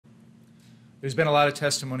There's been a lot of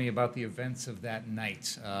testimony about the events of that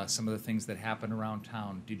night, some of the things that happened around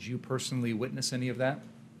town. Did you personally witness any of that?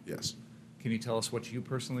 Yes. Can you tell us what you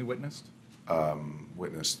personally witnessed?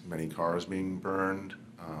 Witnessed many cars being burned.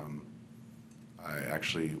 I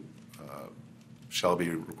actually, Shelby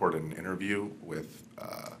recorded an interview with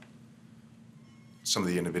some of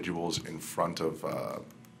the individuals in front of,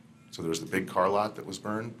 so there was the big car lot that was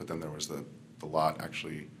burned, but then there was the lot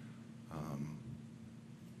actually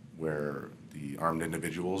where the armed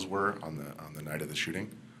individuals were on the night of the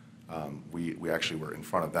shooting. We actually were in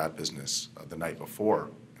front of that business the night before,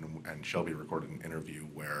 and Shelby recorded an interview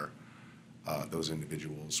where those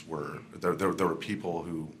individuals were, there were people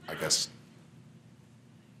who, I guess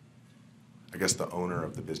the owner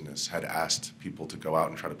of the business had asked people to go out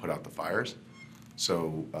and try to put out the fires.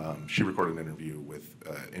 So she recorded an interview with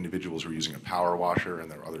individuals who were using a power washer,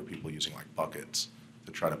 and there were other people using like buckets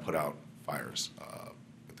to try to put out fires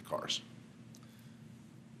with the cars.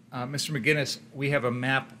 Mr. McGinnis, we have a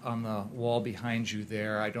map on the wall behind you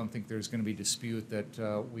there. I don't think there's going to be dispute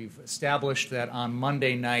that we've established that on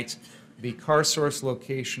Monday night, the car source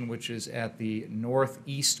location, which is at the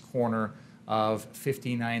northeast corner of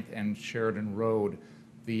 59th and Sheridan Road,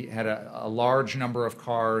 had a large number of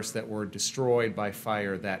cars that were destroyed by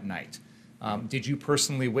fire that night. Did you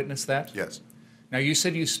personally witness that? Yes. Now, you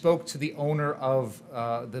said you spoke to the owner of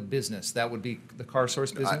the business. That would be the car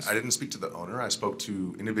source business? I didn't speak to the owner. I spoke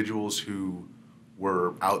to individuals who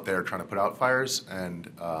were out there trying to put out fires,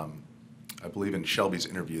 and I believe in Shelby's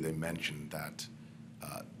interview they mentioned that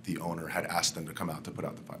the owner had asked them to come out to put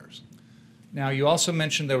out the fires. Now, you also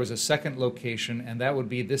mentioned there was a second location, and that would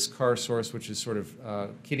be this car source, which is sort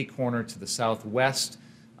of kitty corner to the southwest.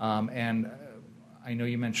 And I know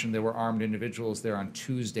you mentioned there were armed individuals there on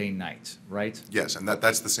Tuesday night, right? Yes, and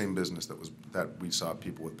that's the same business that we saw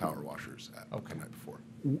people with power washers at the night before.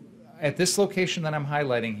 At this location that I'm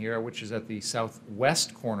highlighting here, which is at the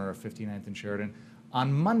southwest corner of 59th and Sheridan,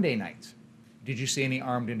 on Monday night, did you see any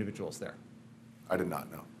armed individuals there? I did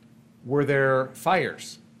not know. Were there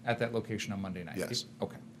fires at that location on Monday night? Yes.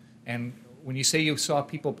 Okay. And when you say you saw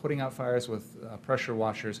people putting out fires with pressure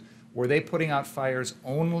washers, were they putting out fires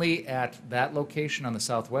only at that location on the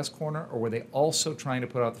southwest corner, or were they also trying to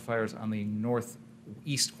put out the fires on the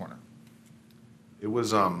northeast corner? It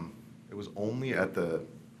was only at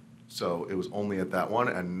it was only at that one,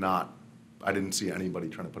 and I didn't see anybody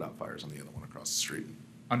trying to put out fires on the other one across the street.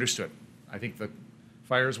 Understood. I think the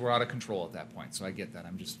fires were out of control at that point, so I get that.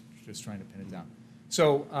 I'm just trying to pin it down.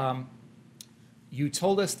 So you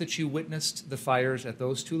told us that you witnessed the fires at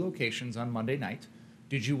those two locations on Monday night.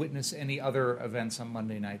 Did you witness any other events on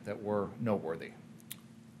Monday night that were noteworthy?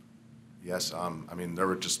 Yes, I mean, there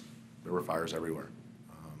were fires everywhere.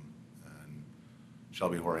 And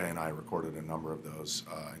Shelby, Jorge, and I recorded a number of those,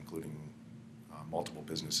 including multiple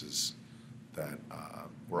businesses that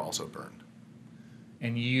were also burned.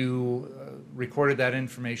 And you recorded that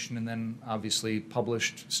information and then obviously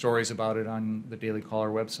published stories about it on the Daily Caller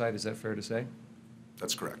website. Is that fair to say?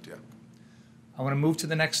 That's correct, yeah. I want to move to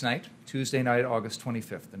the next night, Tuesday night, August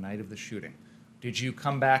 25th, the night of the shooting. Did you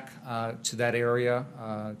come back to that area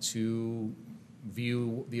to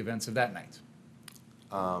view the events of that night?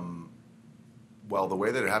 Well, the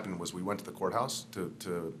way that it happened was we went to the courthouse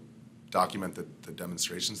to document the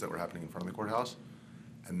demonstrations that were happening in front of the courthouse.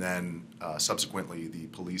 And then subsequently, the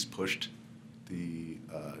police pushed the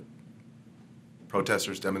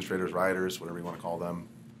protesters, demonstrators, rioters, whatever you want to call them,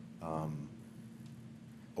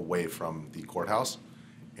 away from the courthouse.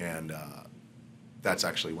 And that's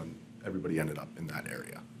actually when everybody ended up in that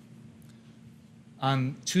area.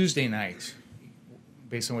 On Tuesday night,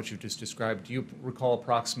 based on what you've just described, do you recall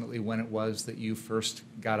approximately when it was that you first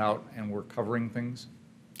got out and were covering things?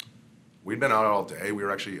 We'd been out all day. We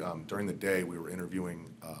were actually, during the day, we were interviewing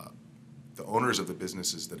the owners of the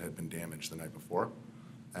businesses that had been damaged the night before.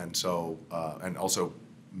 And so, and also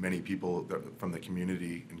many people from the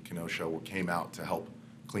community in Kenosha came out to help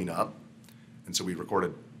clean up. And so we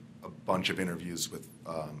recorded a bunch of interviews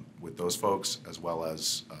with those folks, as well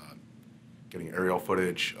as getting aerial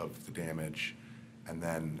footage of the damage. And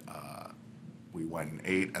then we went and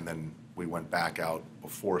ate, and then we went back out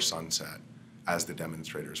before sunset as the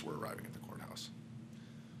demonstrators were arriving at the courthouse.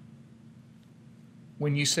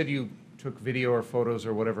 When you said you took video or photos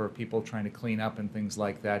or whatever of people trying to clean up and things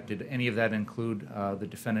like that, did any of that include the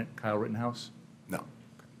defendant, Kyle-Rittenhouse? No.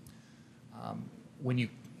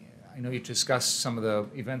 I know you discussed some of the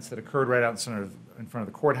events that occurred right out in front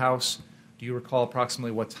of the courthouse. Do you recall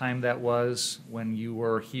approximately what time that was when you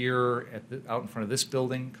were here out in front of this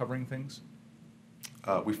building covering things?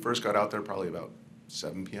 We first got out there probably about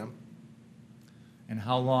 7 p.m. And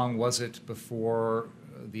how long was it before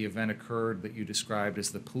the event occurred that you described as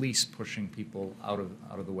the police pushing people out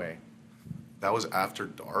of the way? That was after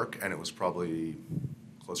dark, and it was probably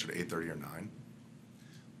closer to 8:30 or 9.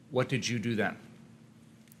 What did you do then?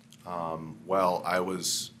 Well, I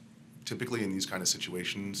was typically in these kind of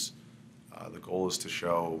situations, the goal is to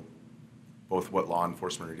show both what law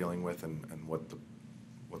enforcement are dealing with and what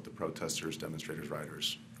the protesters, demonstrators,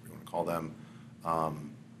 rioters, whatever you want to call them,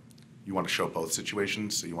 you want to show both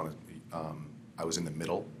situations. So you want to, I was in the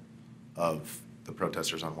middle of the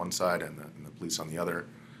protesters on one side and the police on the other,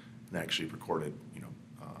 and actually recorded,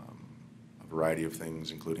 a variety of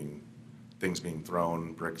things, including things being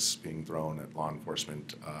thrown, bricks being thrown at law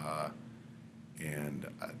enforcement, and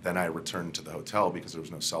then I returned to the hotel because there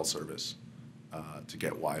was no cell service to get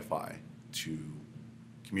Wi-Fi to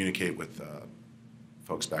communicate with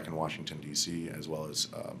folks back in Washington, D.C., as well as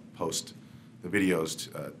post the videos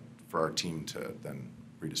for our team to then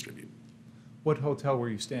redistribute. What hotel were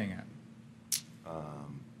you staying at? I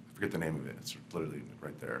forget the name of it. It's literally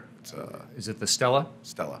right there. It's Is it the Stella?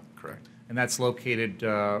 Stella, correct. And that's located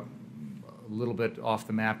a little bit off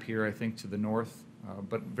the map here, I think, to the north,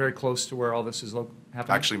 but very close to where all this is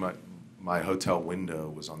happening? Actually, my hotel window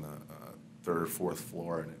was on the third or fourth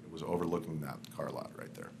floor, and it was overlooking that car lot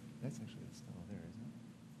right there. That's actually the Stella there, isn't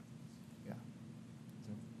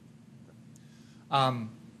it?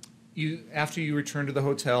 Yeah. After you returned to the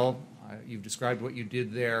hotel, you've described what you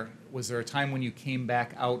did there. Was there a time when you came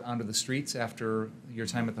back out onto the streets after your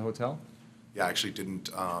time at the hotel? Yeah, I actually didn't.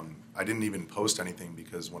 I didn't even post anything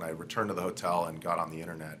because when I returned to the hotel and got on the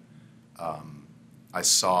internet, I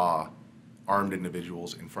saw armed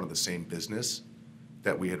individuals in front of the same business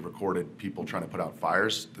that we had recorded people trying to put out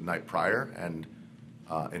fires the night prior, and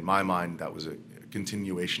in my mind, that was a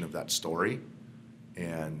continuation of that story,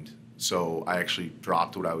 and so I actually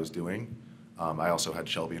dropped what I was doing. I also had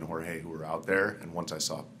Shelby and Jorge who were out there, and once I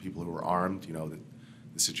saw people who were armed,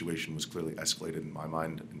 the situation was clearly escalated in my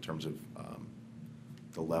mind in terms of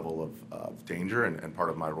the level of danger, and part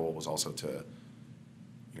of my role was also to,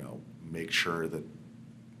 make sure that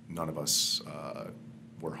none of us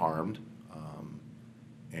were harmed.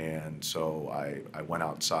 And so I went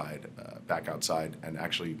outside, back outside, and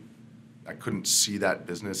actually I couldn't see that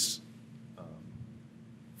business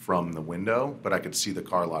from the window, but I could see the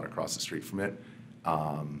car lot across the street from it.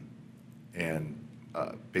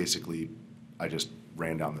 Basically, I just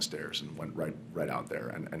ran down the stairs and went right out there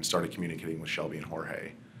and started communicating with Shelby and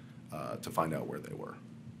Jorge to find out where they were.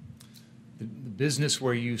 The business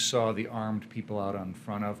where you saw the armed people out in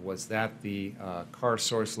front of, was that the Car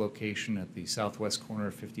Source location at the southwest corner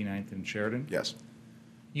of 59th and Sheridan? Yes.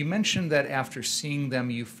 You mentioned that after seeing them,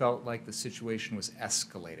 you felt like the situation was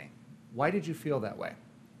escalating. Why did you feel that way?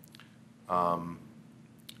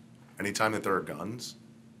 Anytime that there are guns,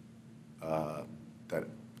 that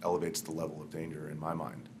elevates the level of danger in my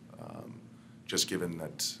mind. Just given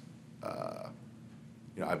that,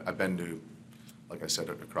 I've been to, like I said,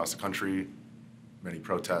 across the country, many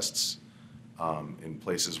protests in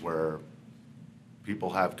places where people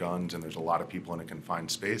have guns and there's a lot of people in a confined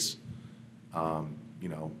space.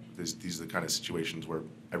 These are the kind of situations where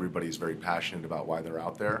everybody's very passionate about why they're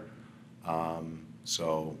out there.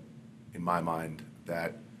 So in my mind,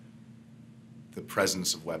 that the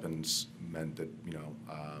presence of weapons meant that,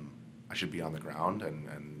 I should be on the ground,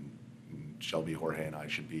 and Shelby, Jorge, and I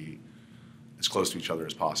should be as close to each other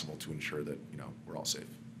as possible to ensure that, we're all safe.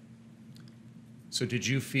 So did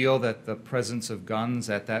you feel that the presence of guns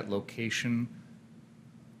at that location,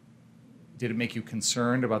 did it make you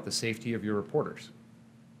concerned about the safety of your reporters?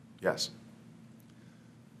 Yes.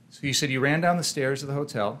 So you said you ran down the stairs of the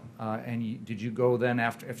hotel, and did you go then,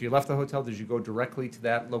 after you left the hotel, did you go directly to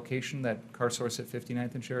that location, that Car Source at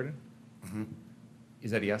 59th and Sheridan? Mm-hmm.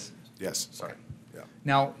 Is that a yes? Yes, sorry. Yeah.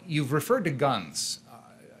 Now, you've referred to guns.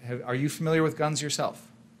 Are you familiar with guns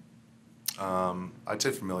yourself? I'd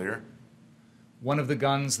say familiar. One of the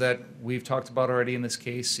guns that we've talked about already in this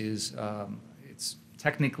case is, it's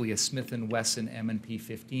technically a Smith & Wesson M&P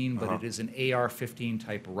 15, but it is an AR-15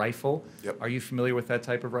 type rifle. Yep. Are you familiar with that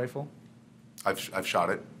type of rifle? I've shot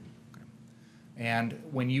it. Okay. And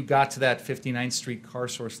when you got to that 59th Street Car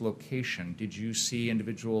Source location, did you see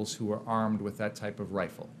individuals who were armed with that type of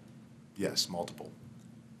rifle? Yes, multiple.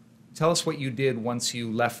 Tell us what you did once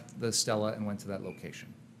you left the Stella and went to that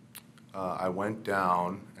location. I went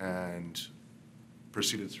down and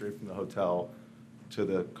proceeded straight from the hotel to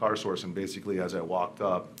the Car Source, and basically as I walked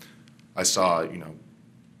up, I saw,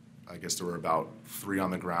 I guess there were about 3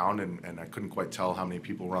 on the ground, and I couldn't quite tell how many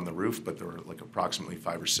people were on the roof, but there were like approximately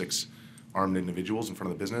 5 or 6 armed individuals in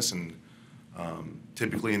front of the business, and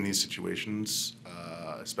Typically in these situations,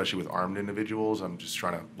 especially with armed individuals, I'm just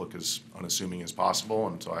trying to look as unassuming as possible.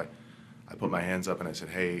 And so I put my hands up and I said,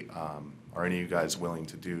 hey, are any of you guys willing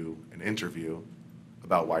to do an interview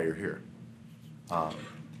about why you're here? Yeah.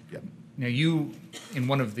 Now, you've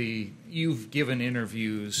given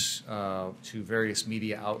interviews to various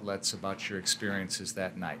media outlets about your experiences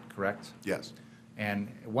that night, correct? Yes. And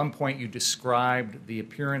at one point, you described the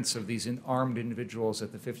appearance of these armed individuals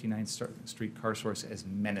at the 59th Street car source as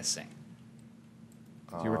menacing.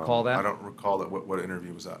 Do you recall that? I don't recall that. What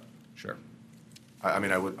interview was that? Sure. I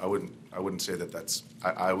mean, I wouldn't say that that's.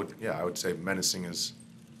 I would say menacing is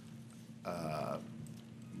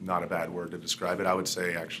not a bad word to describe it. I would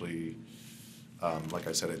say actually, like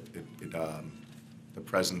I said, the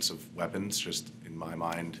presence of weapons, just in my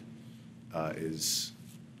mind,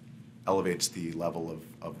 elevates the level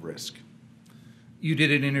of risk. You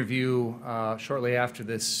did an interview shortly after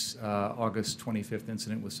this August 25th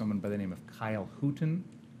incident with someone by the name of Kyle Hooten. Do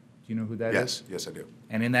you know who that is? Yes, I do.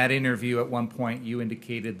 And in that interview, at one point, you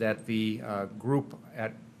indicated that the group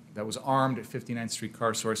that was armed at 59th Street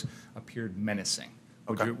car source appeared menacing.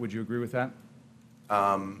 Would you agree with that?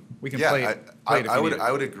 We can play it.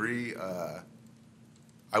 I would agree.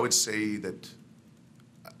 I would say that.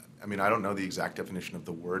 I mean, I don't know the exact definition of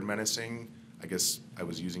the word menacing. I guess I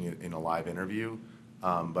was using it in a live interview,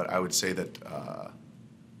 but I would say that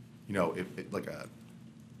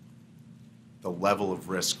the level of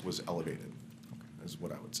risk was elevated. Okay. Is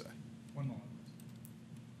what I would say. One moment.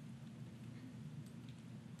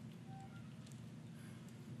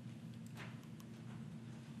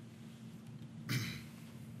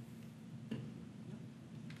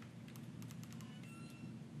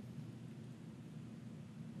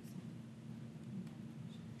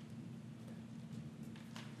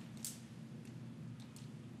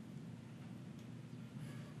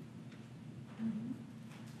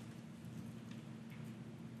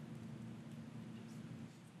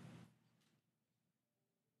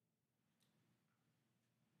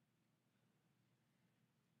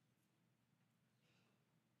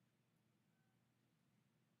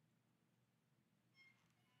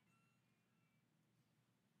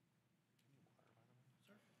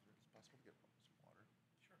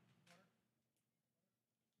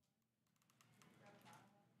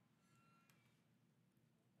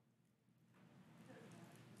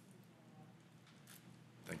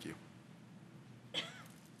 Thank you.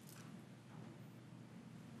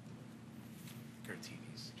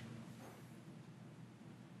 Gartinis.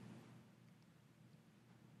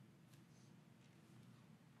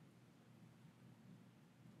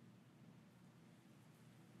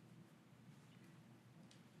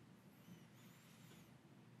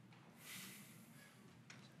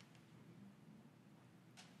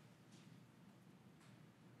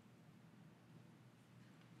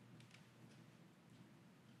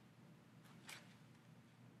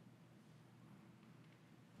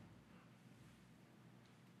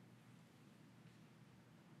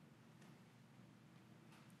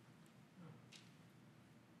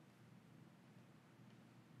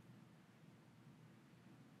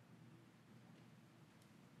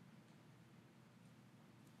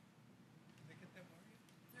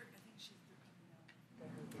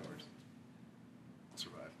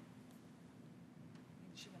 Survive.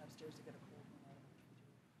 She went upstairs to get a cold one out of the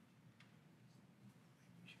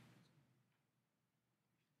refrigerator.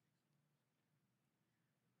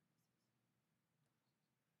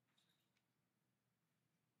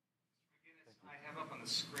 I have up on the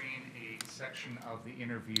screen a section of the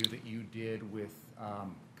interview that you did with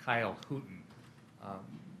Kyle Hooten.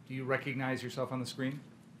 Do you recognize yourself on the screen?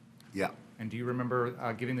 Yeah. And do you remember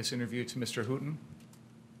giving this interview to Mr. Hooten?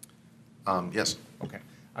 Yes. Okay.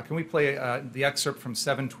 Can we play the excerpt from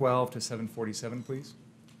 7:12 to 7:47, please?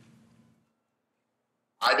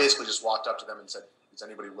 I basically just walked up to them and said, is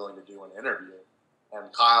anybody willing to do an interview?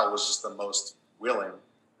 And Kyle was just the most willing.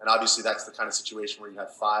 And obviously that's the kind of situation where you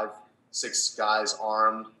have 5, 6 guys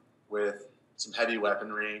armed with some heavy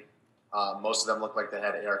weaponry. Most of them looked like they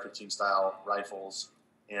had AR-15 style rifles.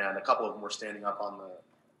 And a couple of them were standing up on the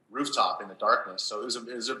rooftop in the darkness. So it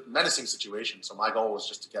was a menacing situation. So my goal was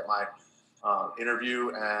just to get my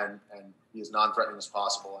interview and be as non-threatening as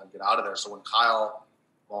possible and get out of there. So when Kyle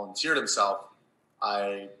volunteered himself,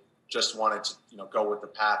 I just wanted to, go with the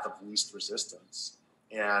path of least resistance.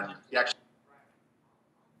 And he actually.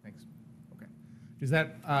 Thanks. Okay. Does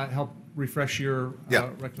that help refresh your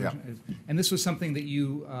recollection? Yeah. And this was something that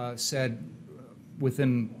you said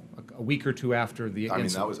within a week or two after the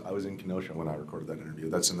incident? I was in Kenosha when I recorded that interview.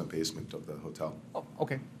 That's in the basement of the hotel. Oh,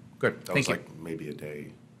 okay. Good. That Thank was you. maybe a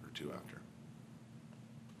day or two after.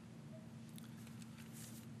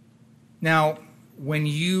 Now, when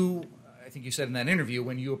you, I think you said in that interview,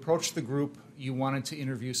 when you approached the group, you wanted to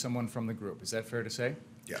interview someone from the group. Is that fair to say?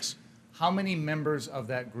 Yes. How many members of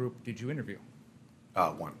that group did you interview?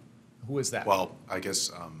 One. Who is that? Well, I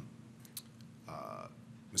guess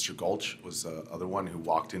Mr. Gulch was the other one who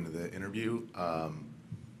walked into the interview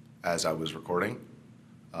as I was recording,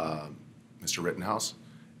 Mr. Rittenhouse,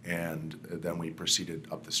 and then we proceeded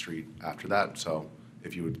up the street after that. So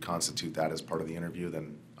if you would constitute that as part of the interview,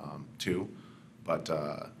 then two. But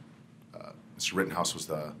Mr. Rittenhouse was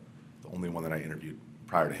the only one that I interviewed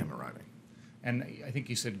prior to him arriving. And I think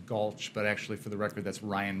you said Gulch, but actually, for the record, that's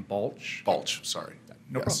Ryan Balch. Balch, sorry.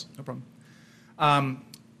 No Yes. problem. No problem.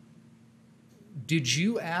 Did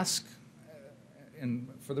you ask, and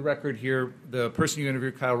for the record here, the person you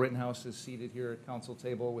interviewed, Kyle Rittenhouse, is seated here at council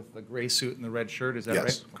table with the gray suit and the red shirt. Is that right?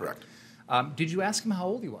 Yes, correct. Did you ask him how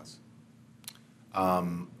old he was?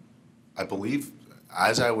 I believe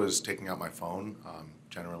as I was taking out my phone,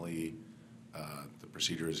 generally the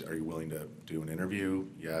procedure is, are you willing to do an interview?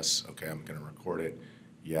 Yes. Okay, I'm going to record it.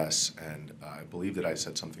 Yes. And I believe that I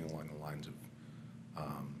said something along the lines of,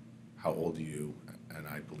 how old are you? And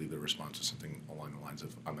I believe the response was something along the lines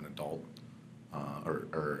of, I'm an adult.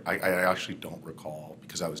 I actually don't recall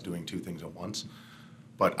because I was doing two things at once.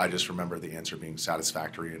 But I just remember the answer being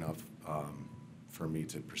satisfactory enough for me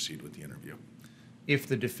to proceed with the interview. If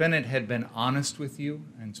the defendant had been honest with you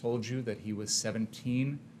and told you that he was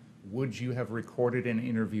 17, would you have recorded an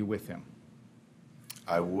interview with him?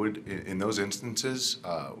 I would, in those instances,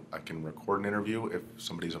 I can record an interview if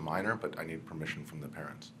somebody's a minor, but I need permission from the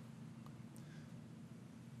parents.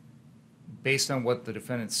 Based on what the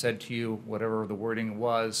defendant said to you, whatever the wording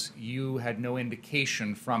was, you had no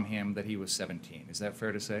indication from him that he was 17. Is that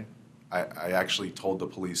fair to say? I actually told the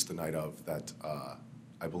police the night of that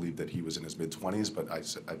I believe that he was in his mid-20s, but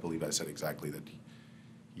I believe I said exactly that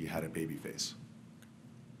he had a baby face.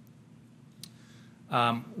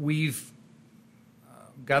 We've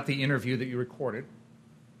got the interview that you recorded,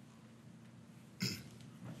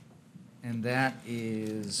 and that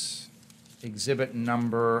is exhibit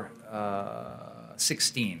number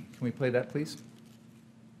 16. Can we play that, please?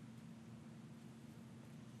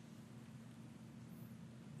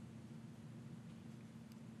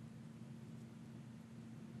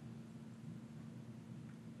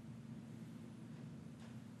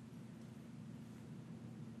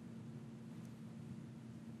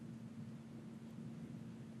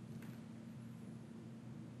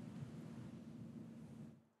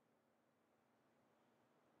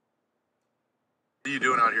 What are you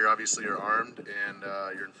doing out here? Obviously, you're armed and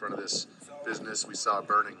you're in front of this business we saw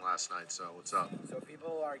burning last night. So what's up? So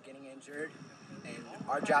people are getting injured, and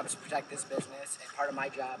our job is to protect this business, and part of my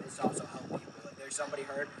job is to also help people. If there's somebody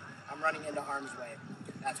hurt, I'm running into harm's way.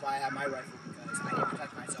 That's why I have my rifle, because I need to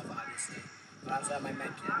protect myself, obviously. But I also have my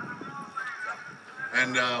med kit.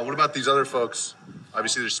 And what about these other folks?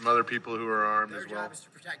 Obviously, there's some other people who are armed Their as well. job is to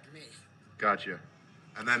protect me. Gotcha.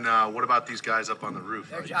 And then what about these guys up on the roof?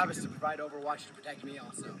 Their job is to provide overwatch to protect me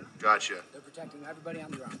also. Gotcha. They're protecting everybody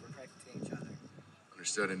on the ground. We're protecting each other.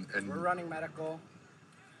 Understood. And We're running medical, and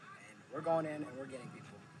we're going in, and we're getting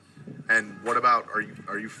people. and what about, are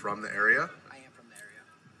you from the area? I am from the area.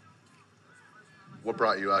 What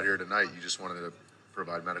brought you out here tonight? You just wanted to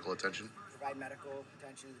provide medical attention? Provide medical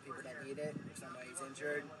attention to the people that need it. If somebody's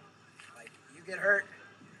injured, like, you get hurt,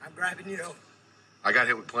 I'm grabbing you. I got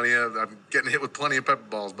hit with I'm getting hit with plenty of pepper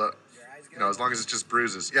balls, but Your eyes good? you know, as long as it's just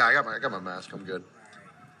bruises. Yeah, I got my mask. I'm good.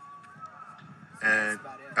 And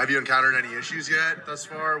have you encountered any issues yet thus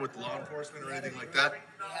far with law enforcement or anything like that?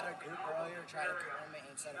 We had a group earlier try to come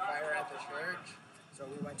and set a fire at the church. So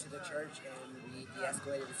we went to the church and we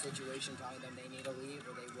de-escalated the situation, telling them they need to leave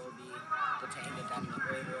or they will be detained and then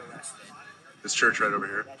they will be arrested. This church right over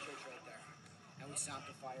here. That church right there. And we stomped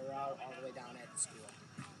the fire out all the way down at the school.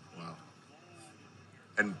 Wow.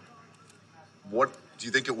 And what do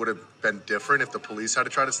you think it would have been different if the police had to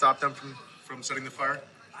try to stop them from setting the fire?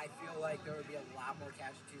 I feel like there would be a lot more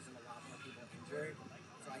casualties and a lot more people injured.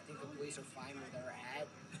 So I think the police are fine where they're at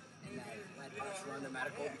and that let us run the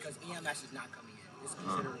medical because EMS is not coming in. It's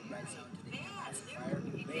considered a red zone to the EMS fire.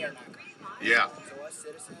 They are not coming in. Yeah. So us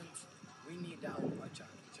citizens, we need to help each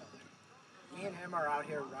other. Me and him are out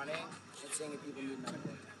here running and seeing if people need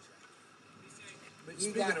medical attention. But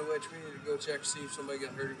speaking of which, we need to go check to see if somebody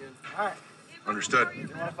got hurt again. All right. Understood. If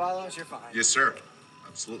you want to follow us, you're fine. Yes, sir.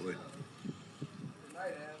 Absolutely. Good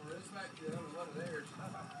night, Ann. This might be one of theirs.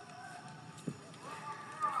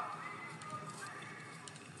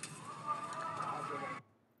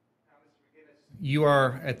 You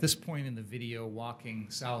are, at this point in the video, walking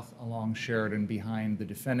south along Sheridan behind the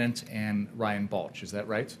defendant and Ryan Balch. Is that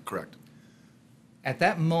right? Correct. At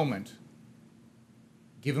that moment,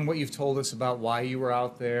 given what you've told us about why you were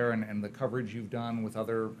out there and the coverage you've done with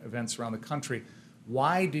other events around the country,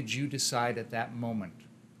 why did you decide at that moment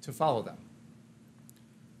to follow them?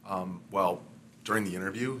 Well, during the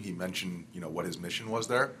interview, he mentioned, what his mission was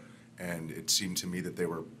there, and it seemed to me that they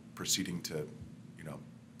were proceeding to,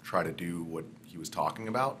 try to do what he was talking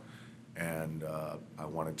about, and I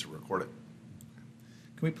wanted to record it.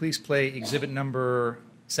 Can we please play exhibit number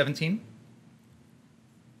 17?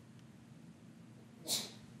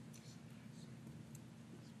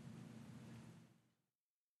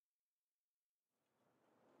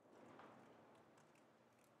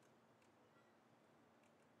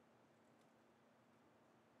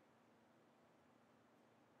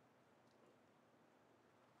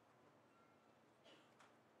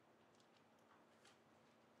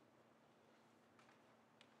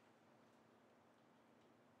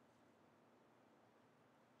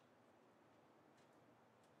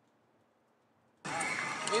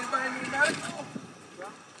 Anybody need medical?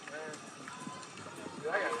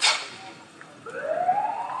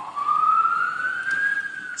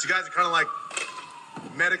 So you guys are kind of like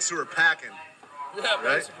medics who are packing. Yeah, Right?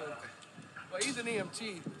 basically. Well, he's an EMT,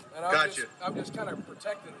 and Gotcha. I'm just kind of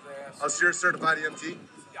protecting his ass. Oh, so you're a certified EMT?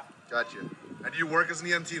 Yeah. Gotcha. And do you work as an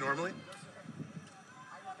EMT normally?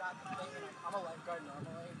 I just got the thing, and I'm a lifeguard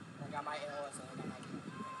normally. I got my ALS and I got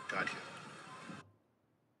my Gotcha.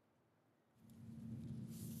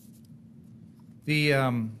 The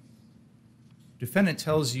defendant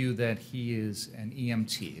tells you that he is an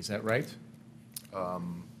EMT. Is that right?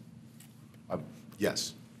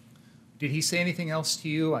 Yes. Did he say anything else to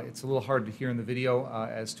you? It's a little hard to hear in the video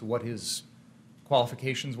as to what his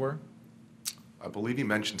qualifications were. I believe he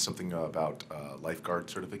mentioned something about lifeguard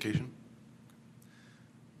certification.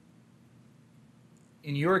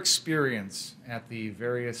 In your experience at the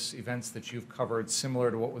various events that you've covered,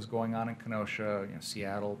 similar to what was going on in Kenosha,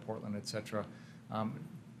 Seattle, Portland, etc.,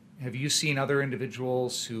 have you seen other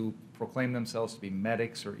individuals who proclaim themselves to be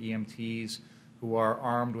medics or EMTs who are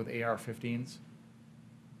armed with AR-15s?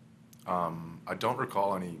 I don't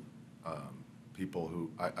recall any people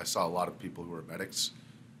who, I saw a lot of people who were medics,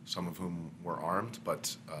 some of whom were armed,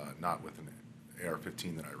 but not with an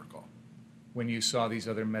AR-15 that I recall. When you saw these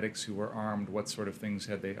other medics who were armed, what sort of things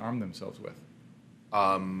had they armed themselves with?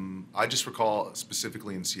 I just recall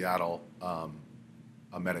specifically in Seattle,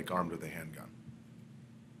 a medic armed with a handgun.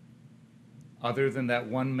 Other than that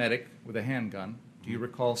one medic with a handgun, do you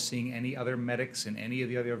recall seeing any other medics in any of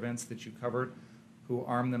the other events that you covered who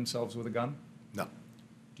armed themselves with a gun? No.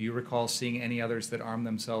 Do you recall seeing any others that armed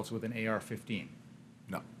themselves with an AR-15?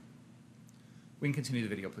 No. We can continue the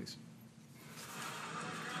video, please.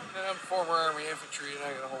 And I'm former Army infantry, and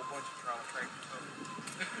I got a whole bunch of trauma training.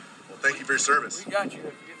 So. Well, thank you for your service. We got you. If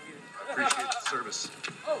you didn't get it. Appreciate the service.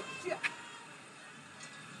 Oh, shit.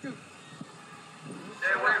 Dude.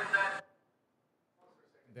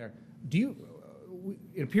 There. Do you?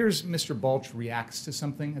 It appears Mr. Balch reacts to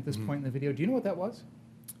something at this point in the video. Do you know what that was?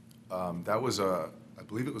 That was I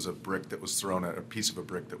believe it was a brick that was thrown at, a piece of a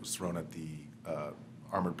brick that was thrown at the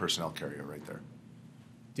armored personnel carrier right there.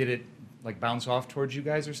 Did it bounce off towards you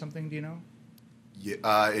guys or something? Do you know?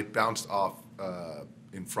 Yeah, it bounced off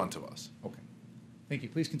in front of us. Okay. Thank you.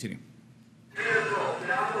 Please continue. Thank you. There's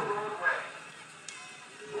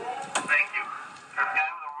a guy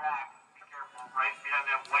with a rock. Be careful, right? Behind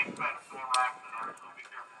that white fence, there are rocks in there, so be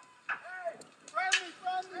careful. Friendly!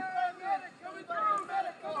 Coming through!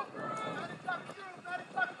 Medical!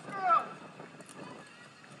 Medical!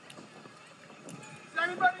 Does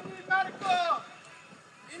anybody need medical?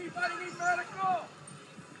 Anybody need medical?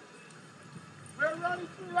 We're running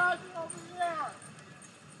triage over here.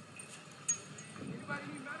 Anybody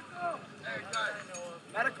need medical? Hey, guys.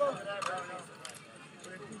 Medical?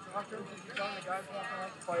 Doctors, the guys walking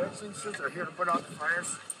out the fire extinguishers are here to put out the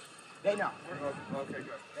fires. They know. Okay,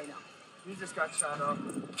 good. They know. You just got shot up.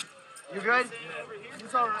 You good?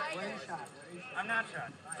 It's all right. Where are you shot? I'm not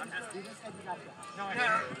shot. You just said you got shot. No, I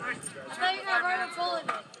I thought you got rubber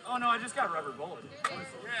bulleted. Oh, no, I just got rubber bulleted.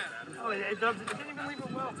 Yeah. Oh, it didn't even leave a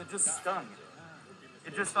welt. It just stung.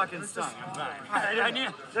 It just fucking stung. I'm fine. I knew.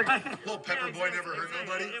 Little pepper boy never hurt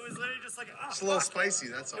nobody. It was literally just like, oh, It's a little spicy,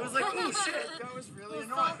 that's all. it was like, oh, shit. That was really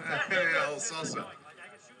annoying. Yeah, a little salsa.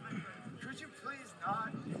 Could you please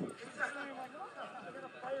not?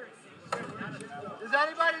 Does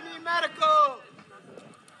anybody need medical?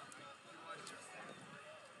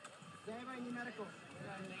 Does anybody need medical?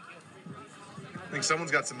 I think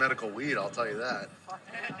someone's got some medical weed, I'll tell you that.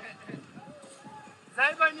 Does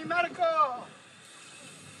anybody need medical?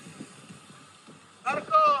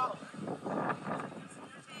 Medical!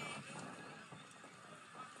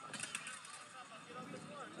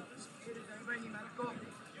 medical?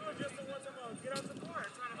 You were just the one talking about get out the car,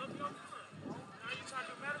 trying to help you out the car. Now you trying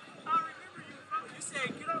to do medical? I remember you, bro. You said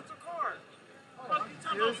get out the car. Fuck you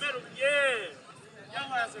talking about medical? Yeah.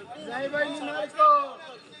 Y'all ass are cool. Does anybody need medical?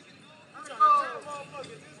 I'm trying to tell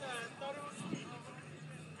motherfuckers this ass thought it was sweet.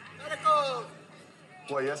 Medical!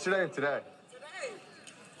 What, yesterday or today? Today,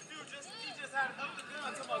 he just had up the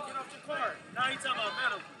gun talking about get off the car. Now he talking about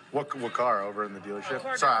medical. What car over in the dealership?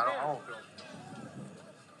 Car Sorry, down I there. don't feel.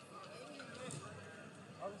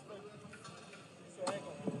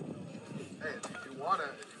 Hey, if you wanna,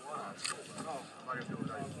 that's cool. But no, I'm not gonna do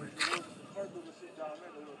it.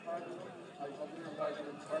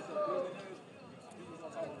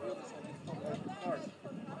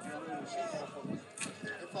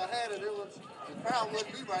 If I had it, the crowd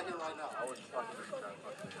wouldn't be right here right now. I wouldn't fucking do that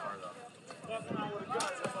fucking car though. Walking around with a gun,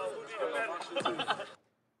 talking about we need a medical.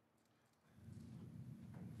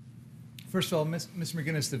 First of all, Mr.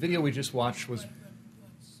 McGinnis, the video we just watched was.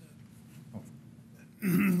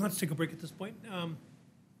 Let's take a break at this point.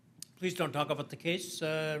 Please don't talk about the case.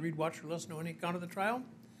 Read, watch, or listen to any account of the trial.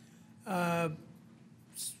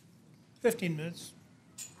 15 minutes.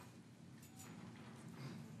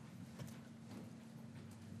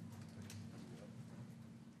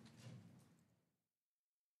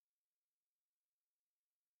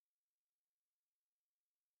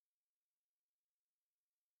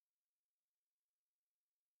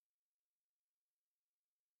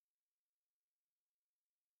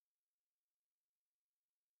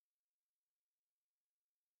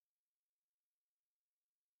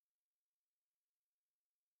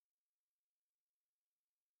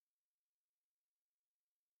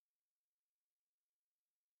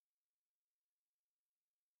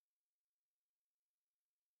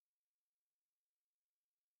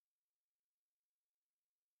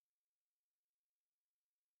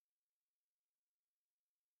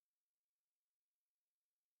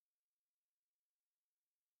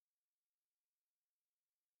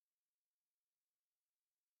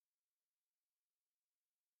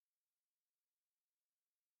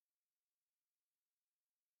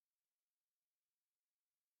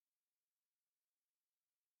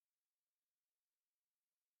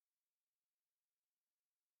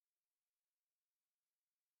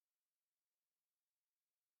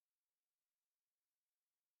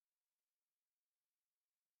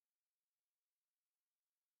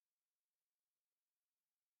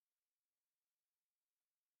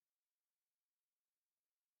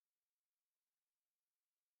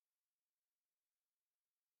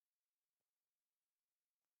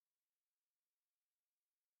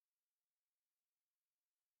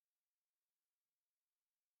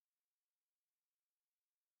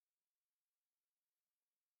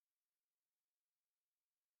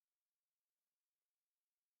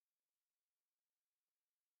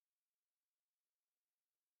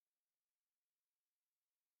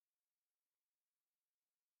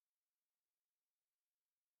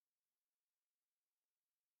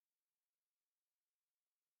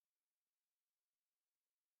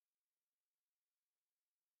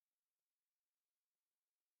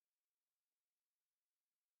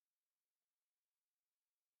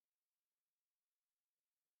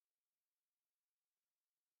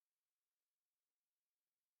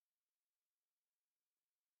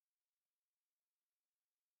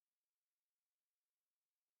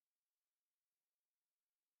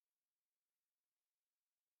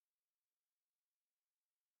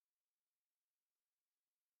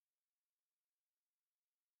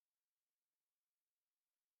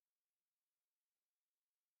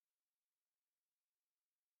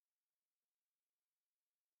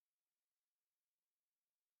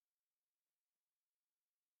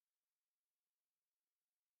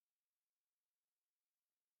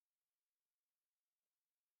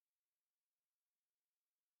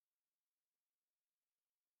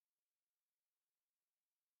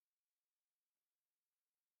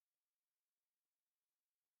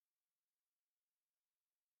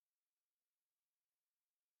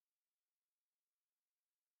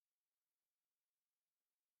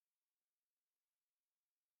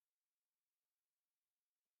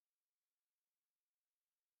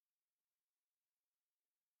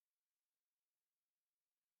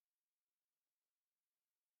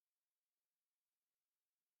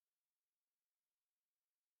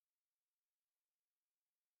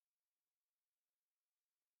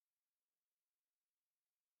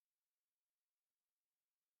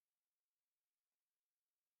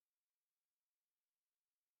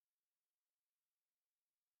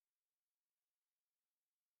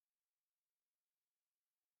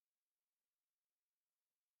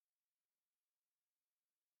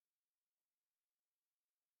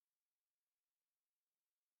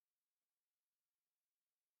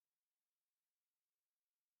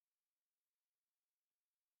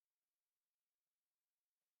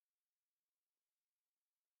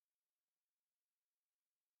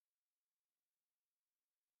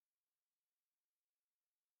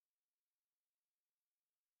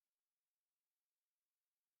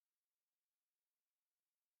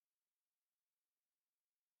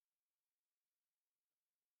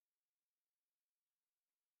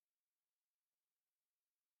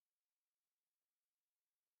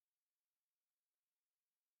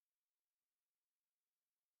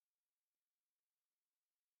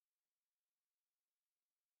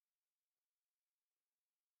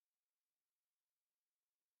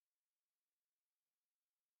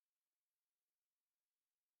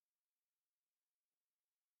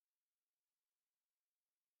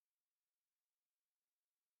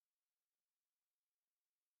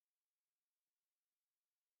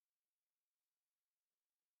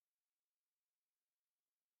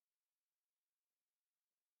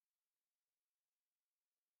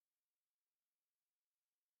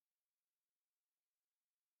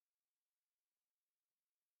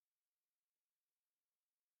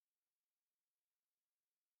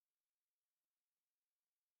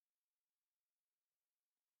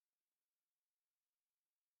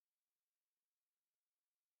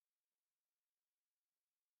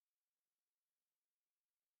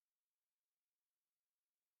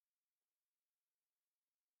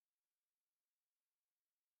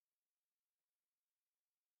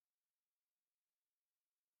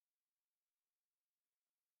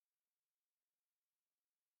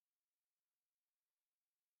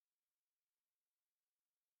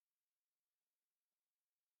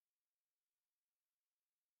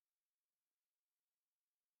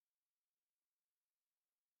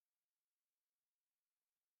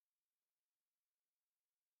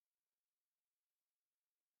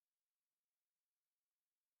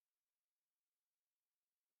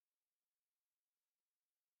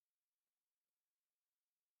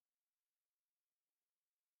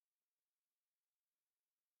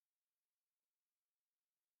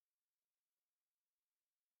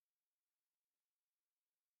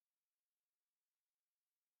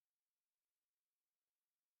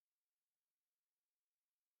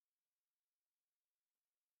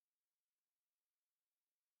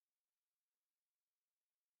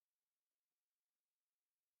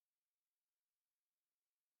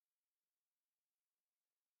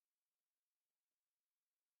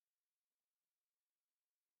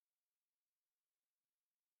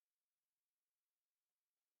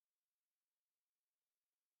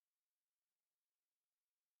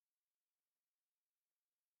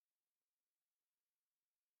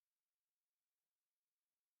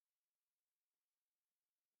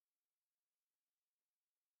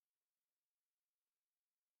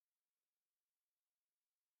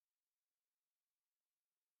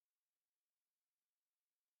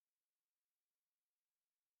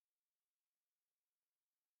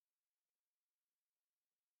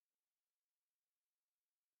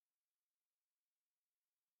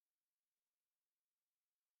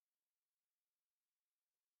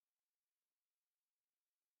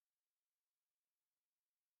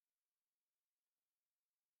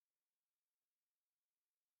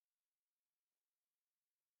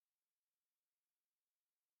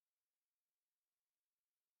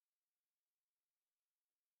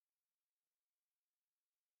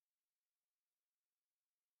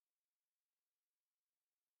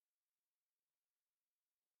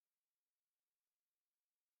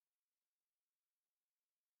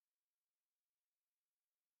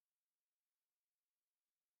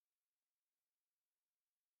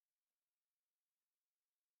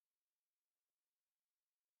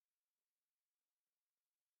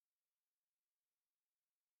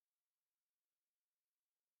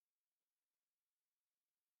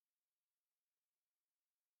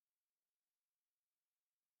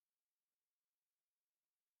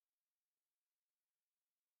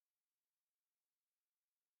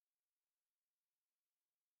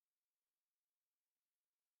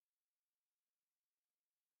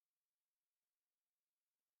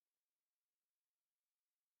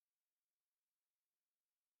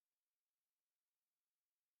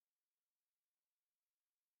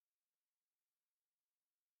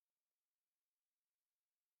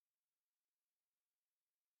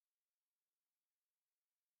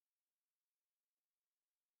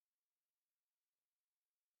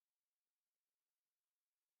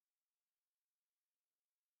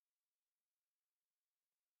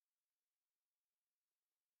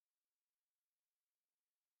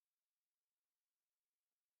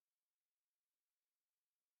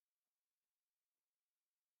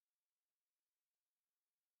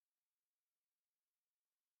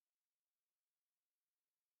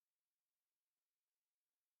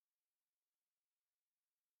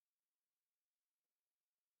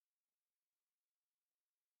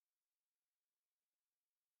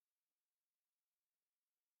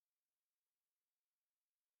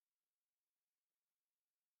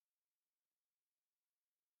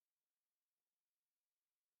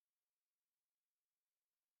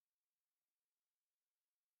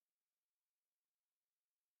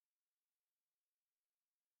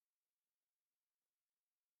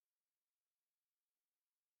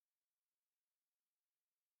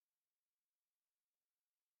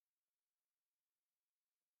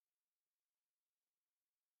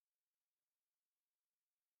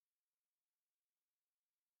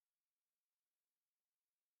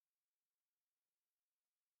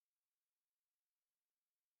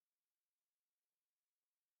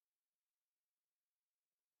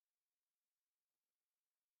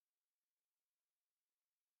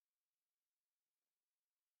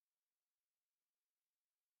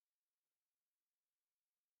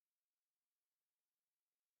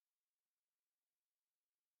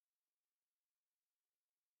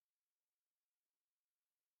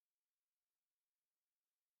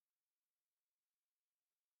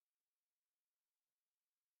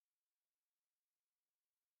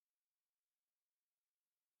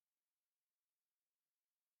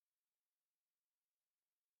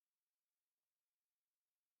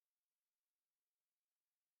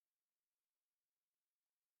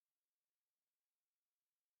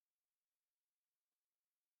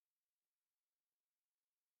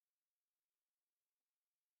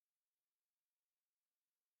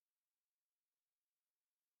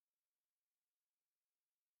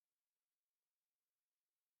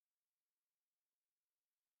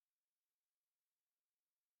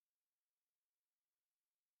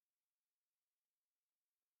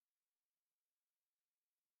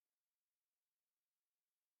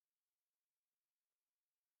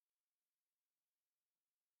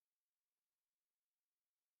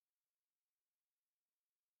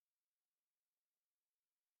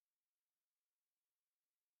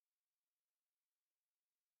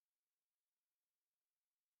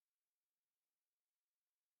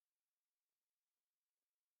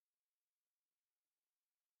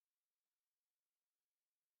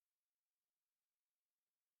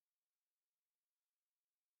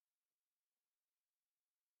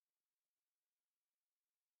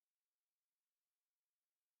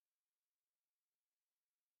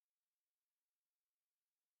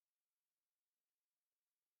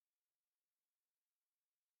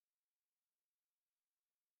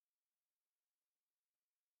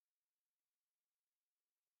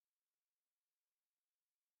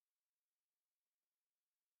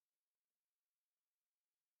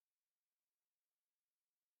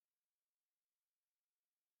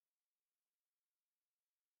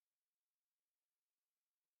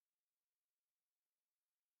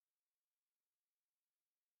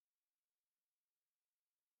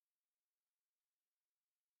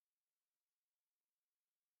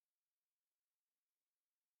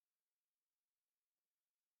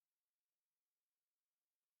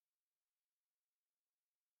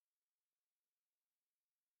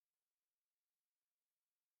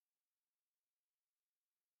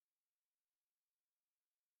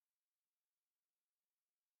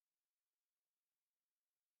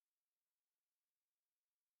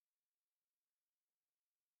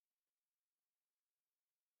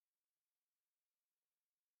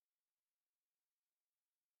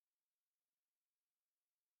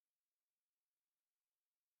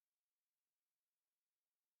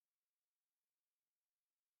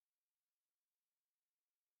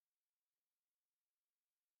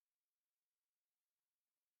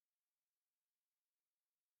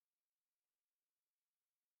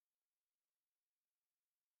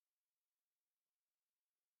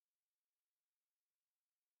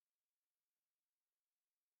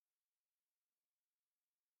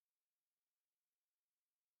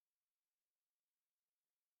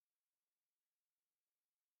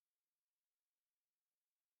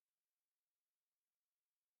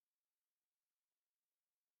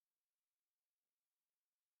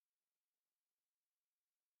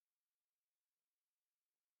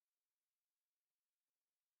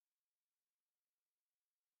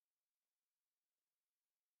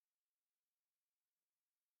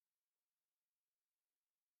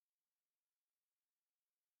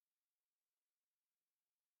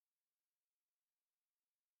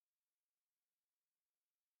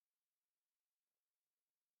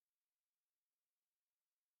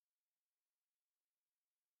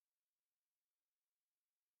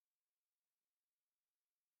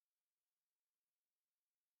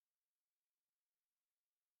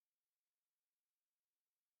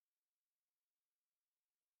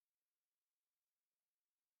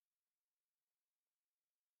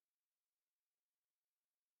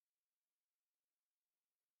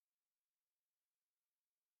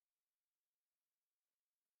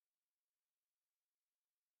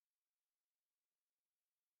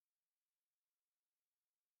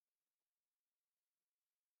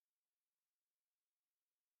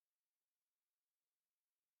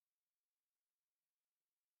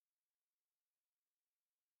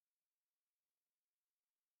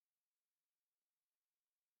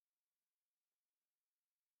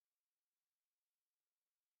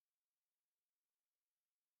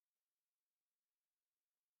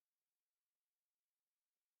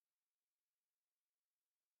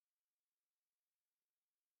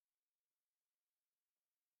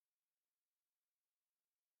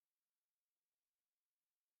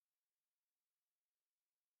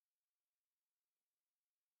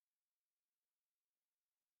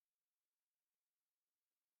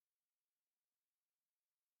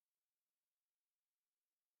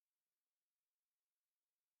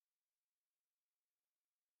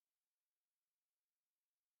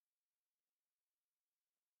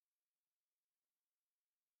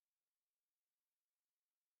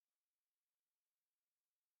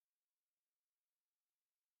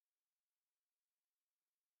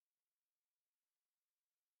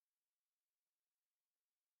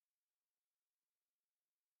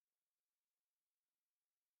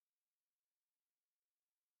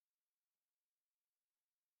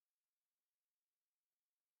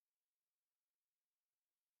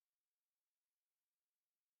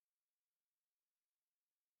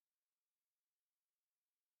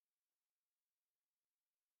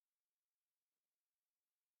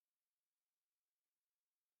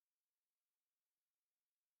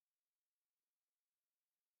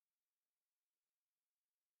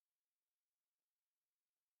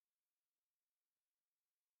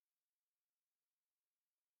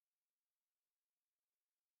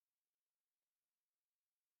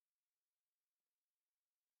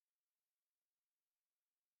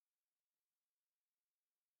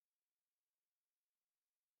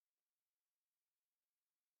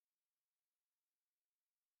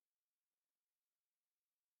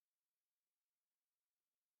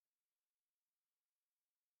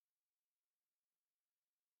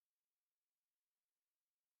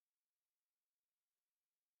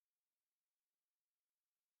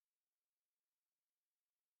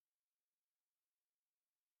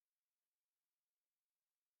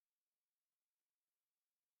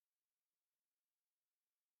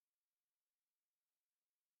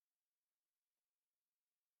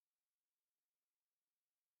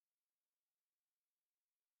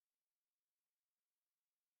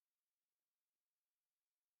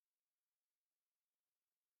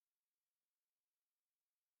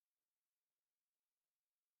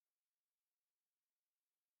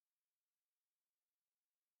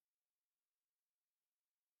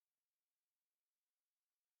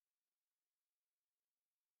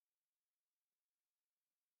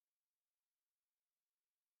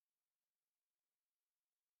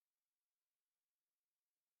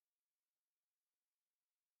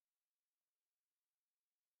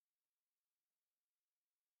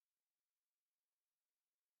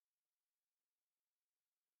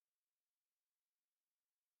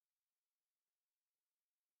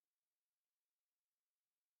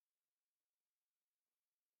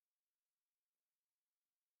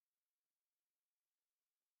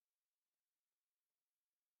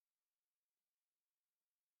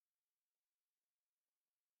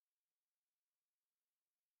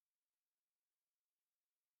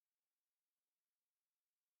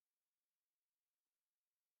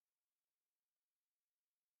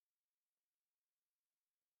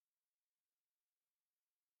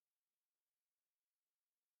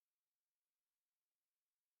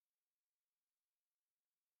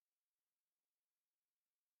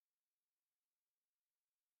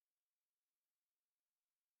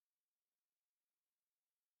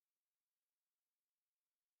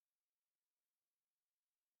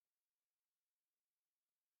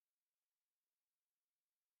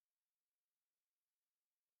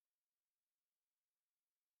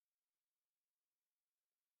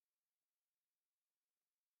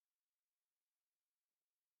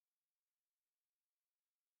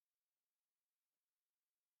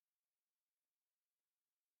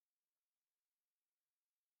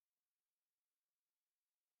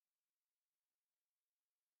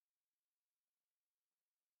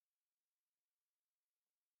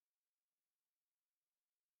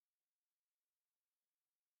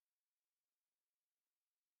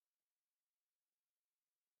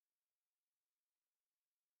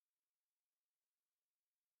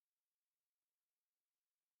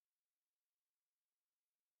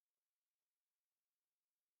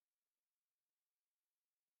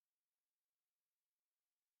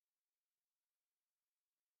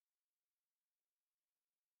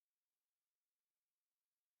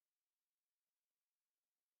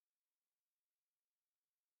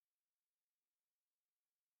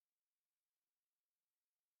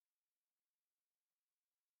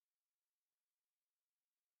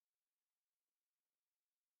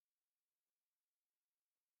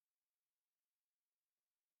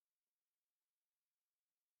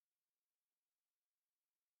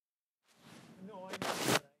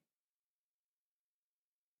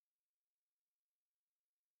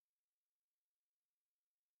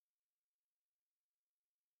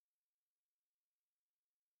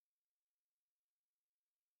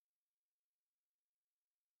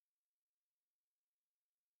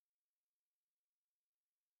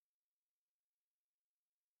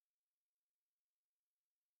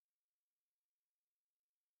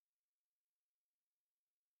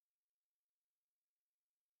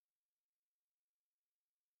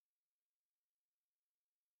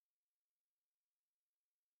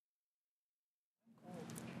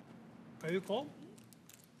 Are you cold?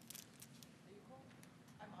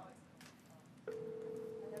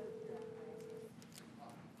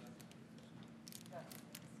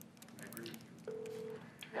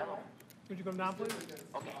 Would you come down, please?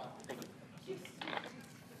 Okay.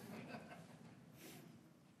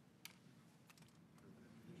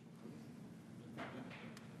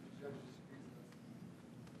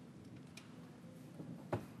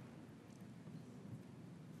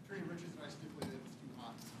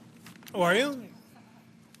 Oh, are you?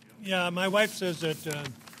 Yeah, my wife says that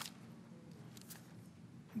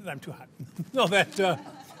I'm too hot. No,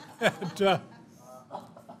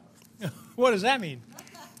 what does that mean?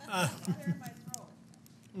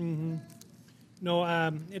 No,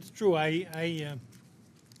 it's true.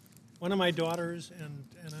 One of my daughters and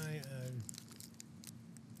I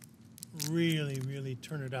really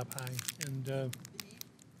turn it up high, and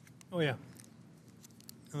oh yeah,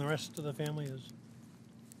 and the rest of the family is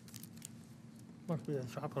must be the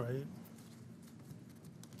chocolate I eat.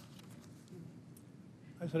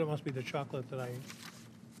 I said it must be the chocolate that I eat.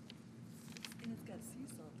 And it's got sea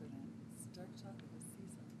salt in it. It's dark chocolate with sea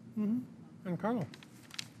salt. Mm-hmm. And caramel.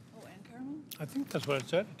 Oh, and caramel? I think that's what it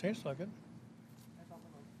said. It tastes like it. I thought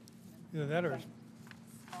little, Either that or.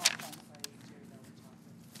 small fun size cherry velvet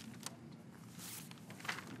chocolate.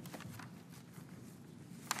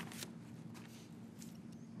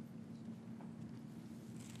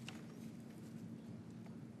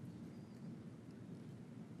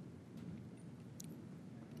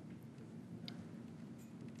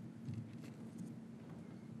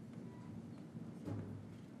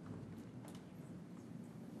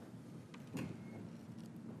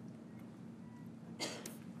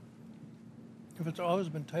 If it's always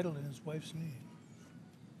been titled in his wife's name.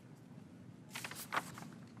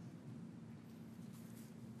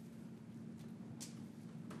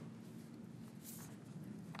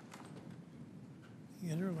 The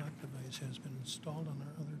interlock device has been installed on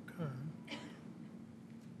our other car.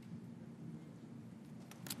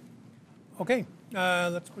 Okay,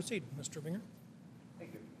 let's proceed, Mr. Binger.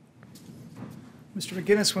 Thank you. Mr.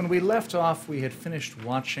 McGinnis, when we left off, we had finished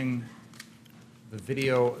watching the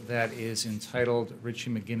video that is entitled Richie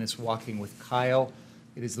McGinnis Walking with Kyle.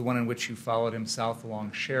 It is the one in which you followed him south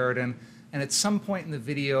along Sheridan. And at some point in the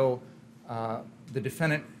video, the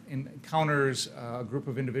defendant encounters a group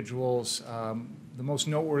of individuals. The most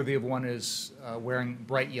noteworthy of one is wearing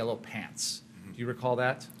bright yellow pants. Do you recall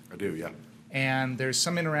that? I do, yeah. And there's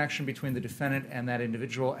some interaction between the defendant and that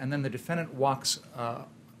individual, and then the defendant walks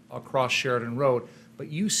across Sheridan Road, but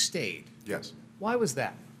you stayed. Yes. Why was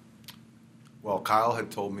that? Well, Kyle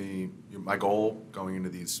had told me my goal going into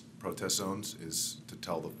these protest zones is to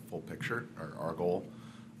tell the full picture, or our goal.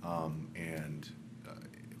 And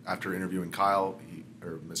after interviewing Kyle,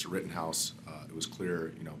 or Mr. Rittenhouse, it was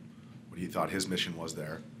clear, what he thought his mission was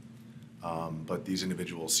there. But these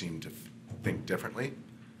individuals seemed to think differently.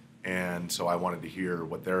 And so I wanted to hear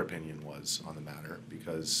what their opinion was on the matter,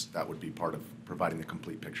 because that would be part of providing the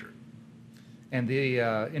complete picture. And the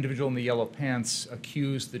individual in the yellow pants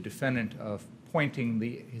accused the defendant of pointing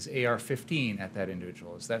his AR-15 at that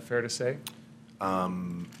individual. Is that fair to say?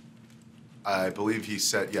 I believe he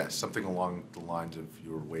said, yes, something along the lines of,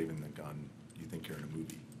 you were waving the gun, you think you're in a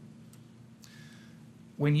movie.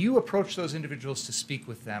 When you approached those individuals to speak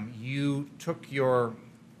with them, you took your,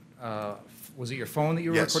 was it your phone that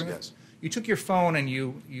you were recording with? Yes. You took your phone and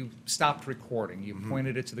you stopped recording. You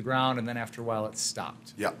pointed it to the ground, and then after a while it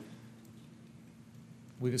stopped. Yeah.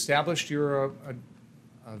 We've established you're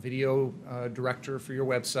a video director for your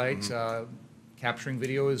website. Capturing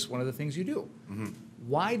video is one of the things you do.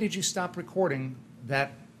 Why did you stop recording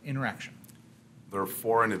that interaction? There are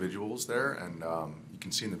 4 individuals there, and you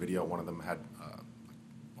can see in the video one of them had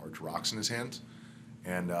large rocks in his hands.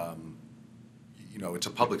 And, it's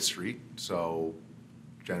a public street, so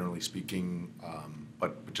generally speaking,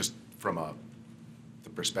 but just from the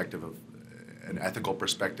perspective of an ethical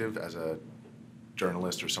perspective as a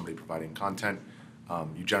journalist or somebody providing content,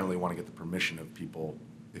 you generally want to get the permission of people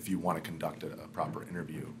if you want to conduct a proper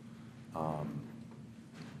interview.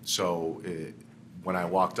 So when I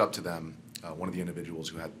walked up to them, one of the individuals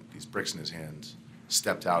who had these bricks in his hands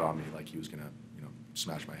stepped out on me like he was gonna,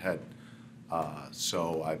 smash my head.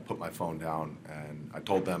 So I put my phone down and I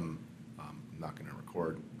told them, I'm not gonna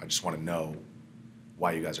record. I just want to know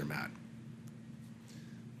why you guys are mad.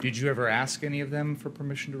 Did you ever ask any of them for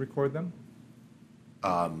permission to record them?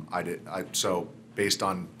 I did. So based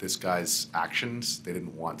on this guy's actions, they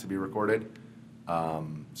didn't want to be recorded.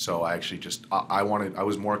 So I actually just I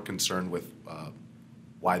was more concerned with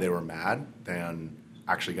why they were mad than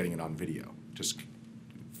actually getting it on video, just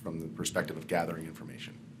from the perspective of gathering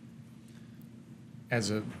information.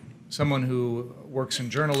 As someone who works in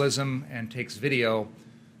journalism and takes video,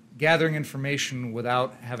 gathering information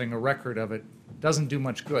without having a record of it doesn't do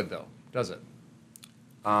much good, though, does it?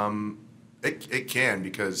 It can,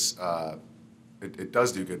 because it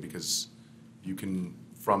does do good, because you can,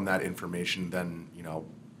 from that information, then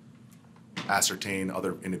ascertain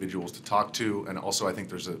other individuals to talk to, and also I think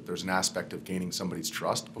there's an aspect of gaining somebody's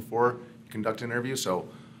trust before you conduct an interview. So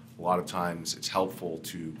a lot of times it's helpful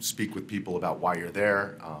to speak with people about why you're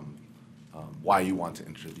there, why you want to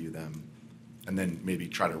interview them, and then maybe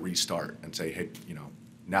try to restart and say, hey,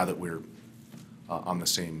 now that we're on the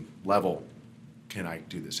same level, can I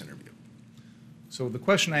do this interview? So the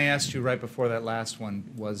question I asked you right before that last one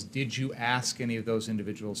was, did you ask any of those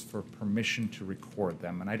individuals for permission to record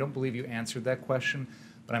them? And I don't believe you answered that question,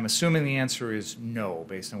 but I'm assuming the answer is no,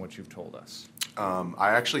 based on what you've told us. I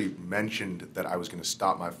actually mentioned that I was going to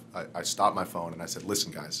stop I stopped my phone and I said,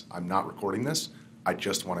 listen guys, I'm not recording this. I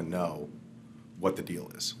just want to know what the deal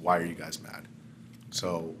is. Why are you guys mad?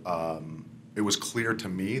 So it was clear to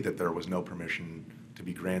me that there was no permission to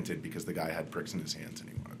be granted because the guy had bricks in his hands and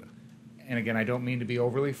he wanted to. And again, I don't mean to be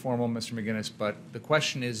overly formal, Mr. McGinnis, but the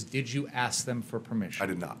question is, did you ask them for permission? I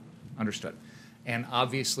did not. Understood. And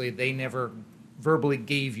obviously, they never verbally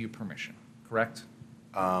gave you permission, correct?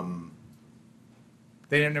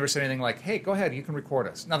 They never said anything like, hey, go ahead, you can record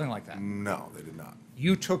us. Nothing like that. No, they did not.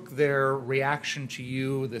 You took their reaction to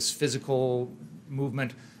you, this physical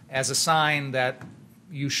movement, as a sign that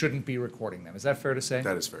you shouldn't be recording them. Is that fair to say?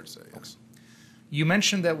 That is fair to say, yes. You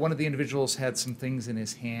mentioned that one of the individuals had some things in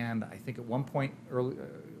his hand. I think at one point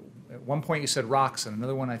you said rocks, and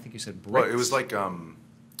another one I think you said bricks. Well, it was like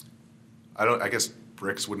I guess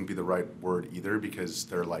bricks wouldn't be the right word either, because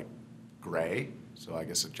they're like gray. So I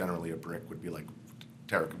guess generally a brick would be like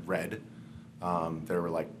red. There were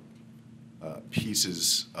like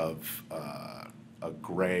pieces of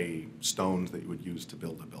gray stones that you would use to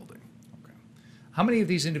build a building. How many of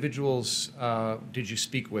these individuals did you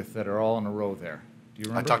speak with that are all in a row there? Do you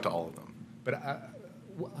remember? I talked to all of them. But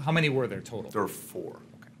how many were there total? There were 4. Okay.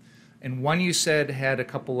 And one you said had a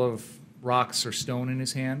couple of rocks or stone in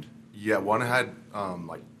his hand? Yeah, one had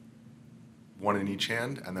like one in each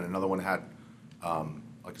hand, and then another one had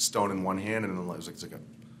like a stone in one hand, and then it was like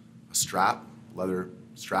a strap, leather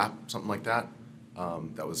strap, something like that.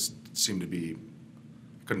 That seemed to be,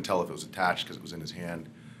 I couldn't tell if it was attached because it was in his hand.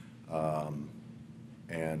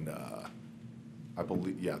 And I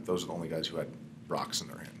believe, yeah, those are the only guys who had rocks in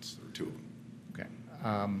their hands. There were 2 of them. Okay.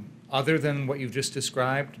 Other than what you've just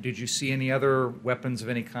described, did you see any other weapons of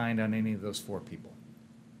any kind on any of those 4 people?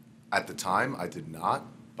 At the time, I did not,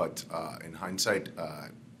 but in hindsight, I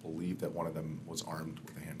believe that one of them was armed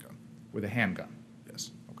with a handgun. With a handgun?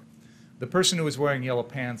 Yes. Okay. The person who was wearing yellow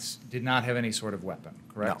pants did not have any sort of weapon,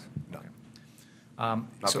 correct? No. Okay.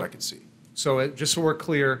 Not that I could see. So just so we're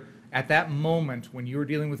clear, at that moment when you were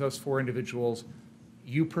dealing with those 4 individuals,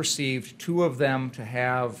 you perceived 2 of them to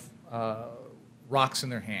have rocks in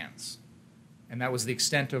their hands. And that was the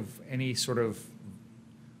extent of any sort of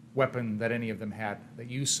weapon that any of them had that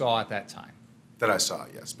you saw at that time. That I saw,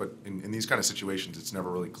 yes. But in these kind of situations, it's never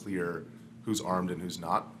really clear who's armed and who's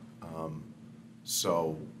not.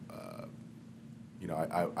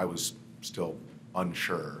 I was still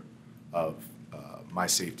unsure of my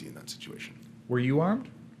safety in that situation. Were you armed?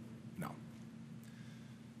 No.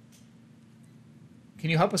 Can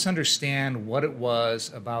you help us understand what it was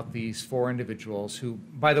about these 4 individuals who,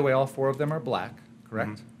 by the way, all 4 of them are black,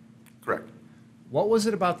 correct? Mm-hmm. Correct. What was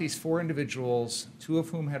it about these 4 individuals, 2 of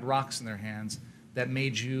whom had rocks in their hands, that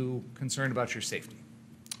made you concerned about your safety?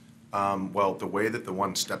 Well, the way that the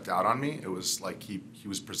one stepped out on me, it was like he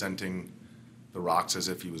was presenting the rocks as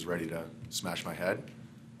if he was ready to smash my head.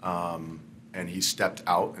 And he stepped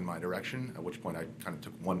out in my direction, at which point I kind of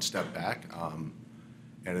took 1 step back.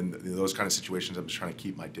 And in those kind of situations, I'm just trying to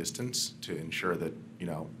keep my distance to ensure that,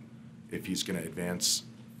 if he's going to advance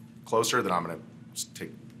closer, then I'm going to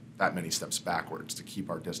take that many steps backwards to keep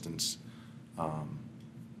our distance.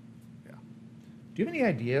 Do you have any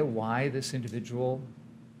idea why this individual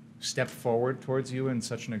stepped forward towards you in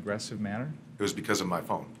such an aggressive manner? It was because of my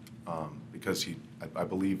phone. Because I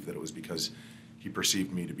believe that it was because he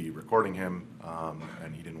perceived me to be recording him,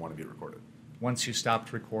 and he didn't want to be recorded. Once you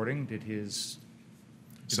stopped recording, did his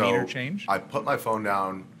demeanor change? I put my phone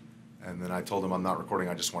down, and then I told him I'm not recording,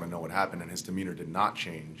 I just want to know what happened, and his demeanor did not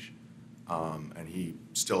change. And he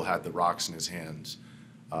still had the rocks in his hands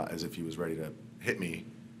as if he was ready to hit me.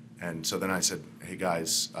 And so then I said, hey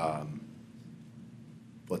guys,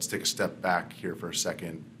 let's take a step back here for a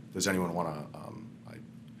second. Does anyone want to, I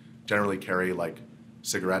generally carry like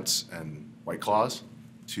cigarettes and White Claws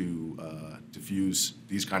to diffuse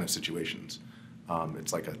these kind of situations.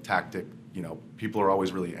 It's like a tactic, people are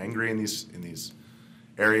always really angry in these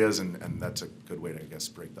areas, and that's a good way to, I guess,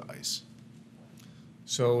 break the ice.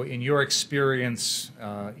 So in your experience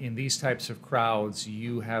in these types of crowds,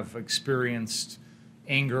 you have experienced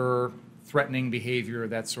anger, threatening behavior,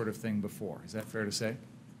 that sort of thing before. Is that fair to say?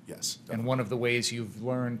 Yes. And Definitely. one of the ways you've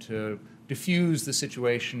learned to diffuse the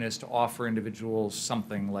situation is to offer individuals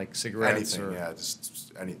something like cigarettes Anything, or... yeah,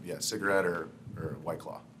 just cigarette or White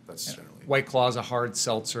Claw. That's generally. White Claw is a hard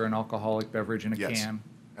seltzer, an alcoholic beverage in a Yes. can.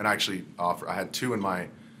 And I actually I had 2 in my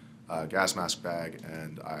gas mask bag,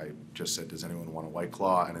 and I just said, does anyone want a White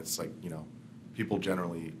Claw? And it's like, people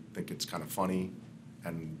generally think it's kind of funny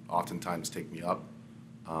and oftentimes take me up.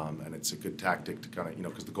 And it's a good tactic to kind of,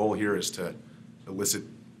 because the goal here is to elicit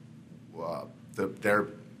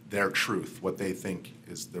their truth, what they think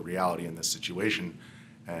is the reality in this situation.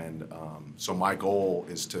 And so my goal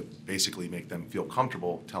is to basically make them feel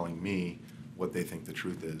comfortable telling me what they think the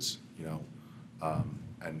truth is,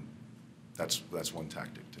 and that's one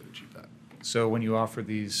tactic to achieve that. So when you offered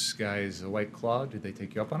these guys a White Claw, did they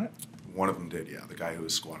take you up on it? One of them did, yeah, the guy who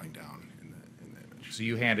was squatting down in the image. So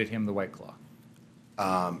you handed him the White Claw.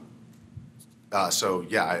 So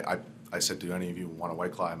yeah, I said, do any of you want a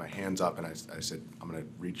White Claw? I had my hands up, and I said, I'm going to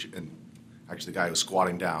reach. And actually, the guy who was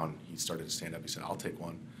squatting down, he started to stand up. He said, I'll take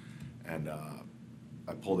one. And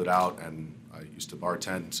I pulled it out, and I used to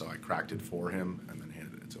bartend, so I cracked it for him and then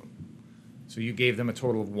handed it to him. So you gave them a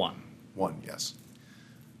total of one. One, yes.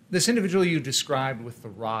 This individual you described with the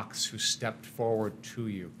rocks who stepped forward to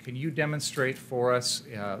you, can you demonstrate for us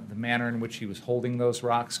the manner in which he was holding those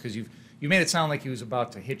rocks? Because you made it sound like he was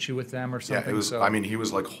about to hit you with them or something. Yeah, it was. So. I mean, he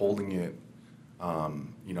was like holding it,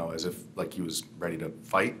 as if like he was ready to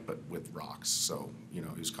fight, but with rocks. So he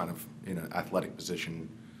was kind of in an athletic position,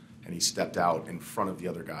 and he stepped out in front of the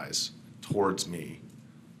other guys towards me,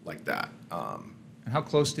 like that. And how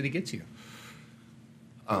close did he get to you?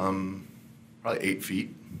 Probably 8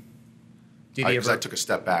 feet. Did he Because ever? I took a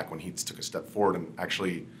step back when he took a step forward, and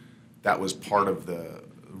actually, that was part of the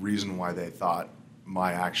reason why they thought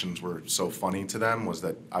my actions were so funny to them, was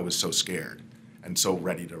that I was so scared and so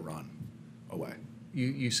ready to run away.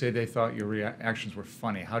 You say they thought your reactions were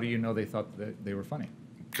funny. How do you know they thought that they were funny?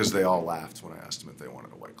 Because they all laughed when I asked them if they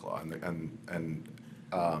wanted a White Claw, and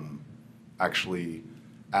actually,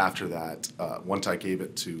 after that, once I gave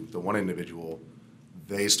it to the one individual,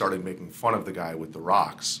 they started making fun of the guy with the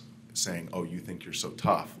rocks, saying, "Oh, you think you're so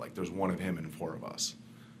tough? Like there's one of him and 4 of us,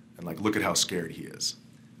 and like look at how scared he is."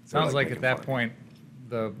 They're, Sounds like making at that fun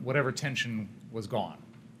of point, whatever tension was gone.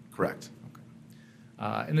 me. Correct.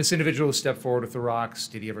 And this individual who stepped forward with the rocks,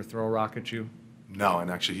 did he ever throw a rock at you? No,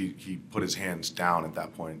 and actually he put his hands down at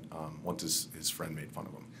that point once his friend made fun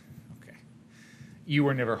of him. Okay. You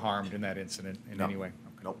were never harmed in that incident in No. any way?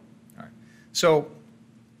 Okay. Nope. All right. So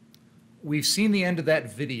we've seen the end of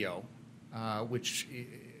that video, which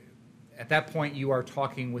at that point you are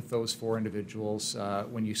talking with those 4 individuals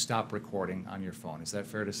when you stop recording on your phone. Is that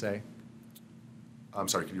fair to say? I'm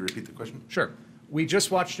sorry, can you repeat the question? Sure. We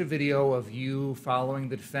just watched a video of you following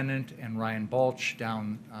the defendant and Ryan Balch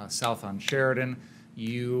down south on Sheridan.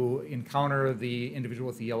 You encounter the individual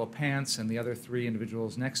with the yellow pants and the other 3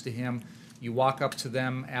 individuals next to him. You walk up to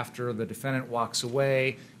them after the defendant walks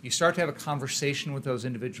away. You start to have a conversation with those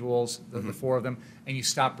individuals, the 4 of them, and you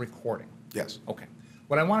stop recording. Yes. Okay.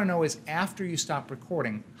 What I want to know is, after you stop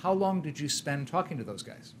recording, how long did you spend talking to those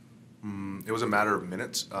guys? It was a matter of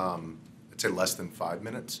minutes. I'd say less than 5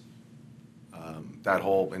 minutes. That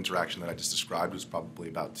whole interaction that I just described was probably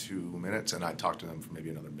about 2 minutes, and I talked to them for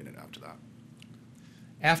maybe another minute after that.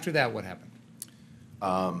 After that, what happened?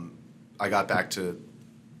 I got back to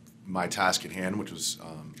my task at hand, which was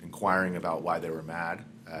inquiring about why they were mad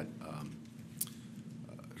at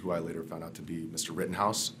who I later found out to be Mr.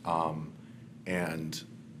 Rittenhouse. And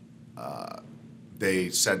they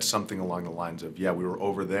said something along the lines of, yeah, we were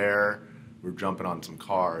over there, we were jumping on some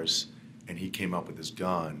cars, and he came up with his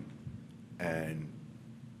gun. And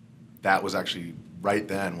that was actually right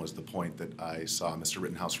then was the point that I saw Mr.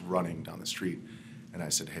 Rittenhouse running down the street, and I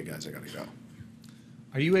said, "Hey guys, I gotta go."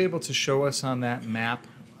 Are you able to show us on that map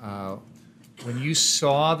when you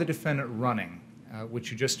saw the defendant running,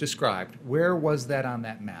 which you just described? Where was that on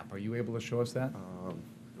that map? Are you able to show us that?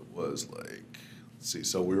 It was like, let's see.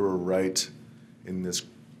 So we were right in this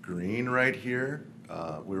green right here.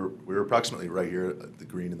 We were approximately right here at the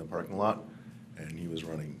green in the parking lot, and he was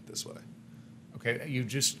running this way. Okay, you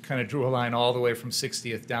just kind of drew a line all the way from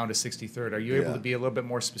 60th down to 63rd. Are you able Yeah. to be a little bit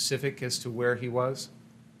more specific as to where he was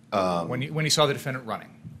when you saw the defendant running?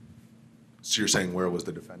 So you're saying where was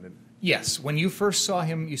the defendant? Yes, when you first saw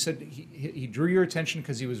him, you said he drew your attention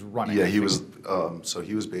because he was running. Yeah, I he think. was. So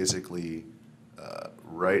he was basically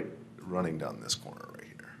right running down this corner right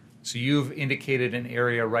here. So you've indicated an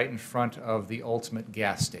area right in front of the ultimate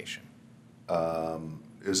gas station.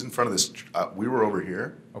 It was in front of this. We were over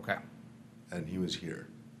here, Okay. and he was here.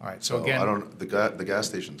 All right. So again, I don't. The gas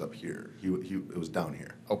station's up here. It was down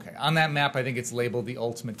here. okay. On that map, I think it's labeled the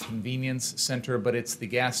Ultimate Convenience Center, but it's the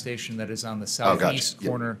gas station that is on the southeast Yep.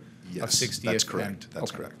 corner of Yes, 60th. that's correct.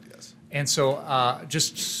 That's okay. correct. Yes. And so,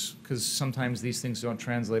 just because sometimes these things don't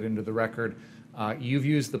translate into the record, you've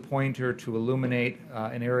used the pointer to illuminate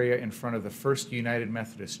an area in front of the First United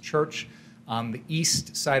Methodist Church. On the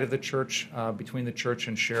east side of the church, between the church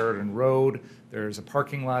and Sheridan Road, there's a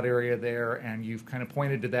parking lot area there, and you've kind of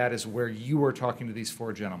pointed to that as where you were talking to these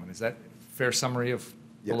four gentlemen. Is that a fair summary of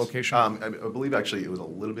the Yes. location? I believe actually it was a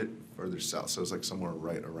little bit further south, so it was like somewhere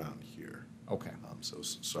right around here. Okay.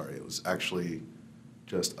 Sorry, it was actually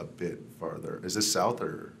just a bit farther. Is this south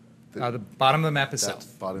or? The bottom of the map is That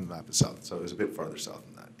south. bottom of the map is south, so it was a bit farther south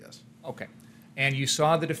than that. Yes. Okay. And you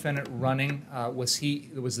saw the defendant running. Was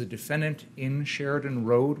the defendant in Sheridan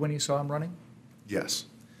Road when you saw him running? Yes.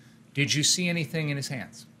 Did you see anything in his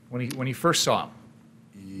hands when you first saw him?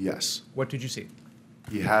 Yes. What did you see?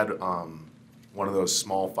 He had one of those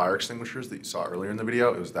small fire extinguishers that you saw earlier in the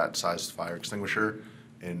video. It was that sized fire extinguisher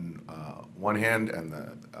in one hand and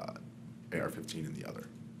the AR-15 in the other.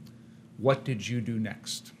 What did you do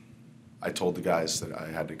next? I told the guys that I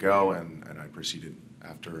had to go, and I proceeded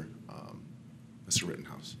after Mr.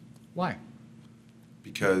 Rittenhouse. Why?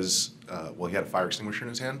 Because, well, he had a fire extinguisher in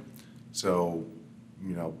his hand. So,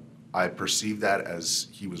 I perceived that as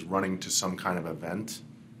he was running to some kind of event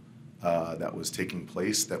that was taking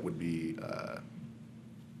place that would be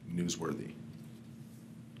newsworthy.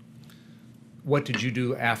 What did you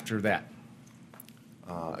do after that?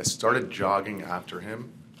 I started jogging after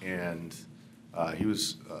him, and he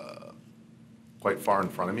was quite far in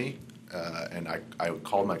front of me. And I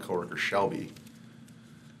called my coworker Shelby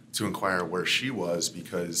to inquire where she was,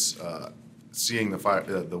 because seeing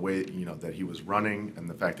the way that he was running and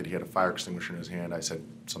the fact that he had a fire extinguisher in his hand, I said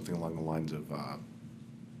something along the lines of, I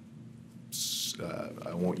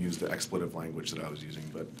won't use the expletive language that I was using,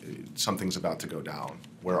 but something's about to go down.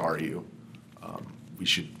 Where are you? We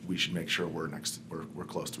should make sure we're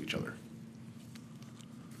close to each other.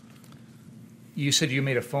 You said you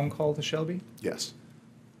made a phone call to Shelby? Yes.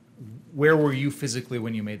 Where were you physically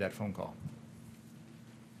when you made that phone call?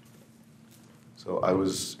 So I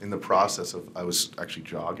was in the process of, I was actually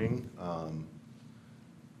jogging,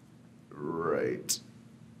 right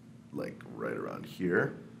around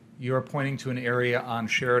here. You're pointing to an area on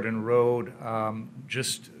Sheridan Road,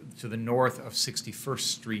 just to the north of 61st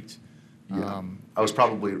Street. Yeah. I was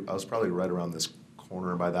probably right around this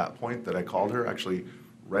corner by that point that I called her. Actually,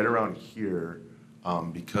 right around here,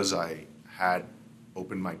 because I had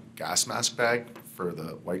opened my gas mask bag for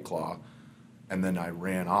the White Claw, and then I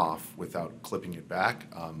ran off without clipping it back.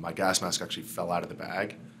 My gas mask actually fell out of the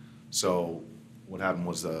bag. So what happened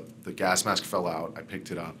was the gas mask fell out. I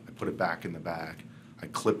picked it up. I put it back in the bag. I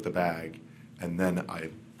clipped the bag, and then I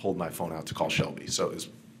pulled my phone out to call Shelby. So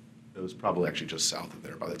it was probably actually just south of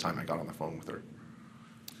there by the time I got on the phone with her.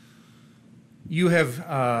 You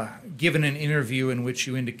have given an interview in which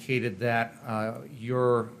you indicated that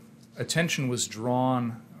your attention was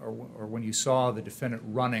drawn, or when you saw the defendant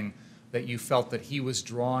running, that you felt that he was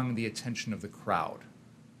drawing the attention of the crowd.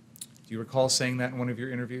 Do you recall saying that in one of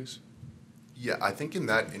your interviews? Yeah, I think in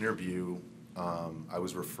that interview, I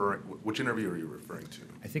was referring. Which interview are you referring to?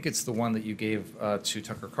 I think it's the one that you gave to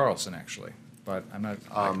Tucker Carlson, actually, but I'm not.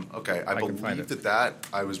 Okay, I believe that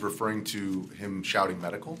I was referring to him shouting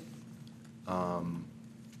medical,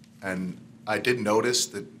 and I did notice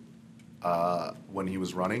that when he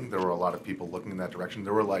was running, there were a lot of people looking in that direction.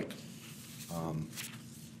 There were like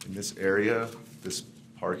in this area, this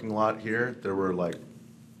parking lot here, there were like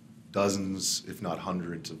dozens, if not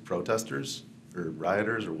hundreds, of protesters or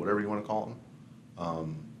rioters or whatever you want to call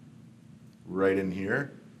them, right in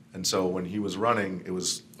here. And so when he was running, it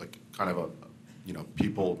was like kind of a,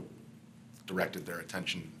 people directed their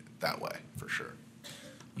attention that way, for sure.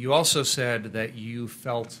 You also said that you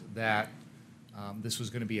felt that this was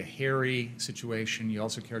going to be a hairy situation. You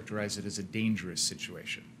also characterized it as a dangerous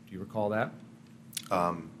situation. Do you recall that?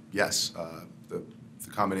 Yes. The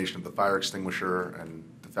combination of the fire extinguisher and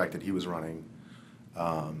the fact that he was running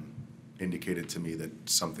indicated to me that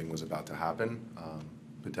something was about to happen.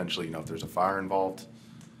 Potentially, if there's a fire involved.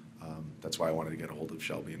 That's why I wanted to get a hold of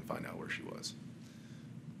Shelby and find out where she was.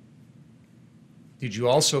 Did you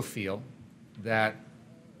also feel that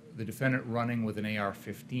the defendant running with an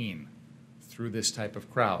AR-15 through this type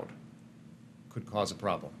of crowd could cause a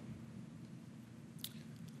problem?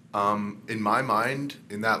 In my mind,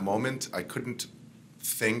 in that moment, I couldn't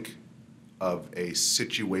think of a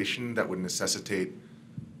situation that would necessitate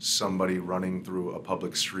somebody running through a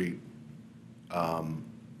public street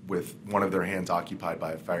with one of their hands occupied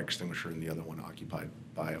by a fire extinguisher and the other one occupied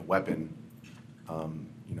by a weapon,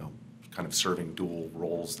 kind of serving dual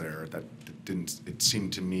roles there. That didn't, it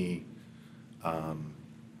seemed to me,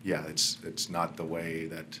 it's not the way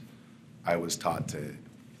that I was taught to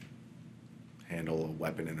handle a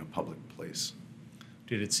weapon in a public place.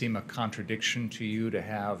 Did it seem a contradiction to you to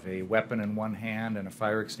have a weapon in one hand and a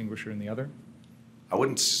fire extinguisher in the other? I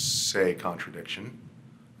wouldn't say contradiction.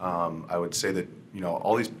 I would say that,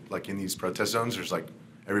 all these, like in these protest zones, there's like,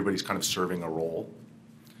 everybody's kind of serving a role.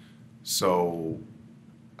 So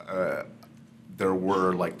there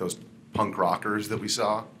were like those punk rockers that we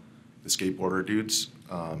saw, the skateboarder dudes.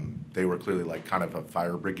 They were clearly like kind of a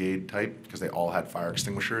fire brigade type because they all had fire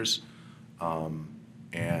extinguishers.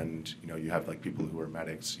 And, you have like people who are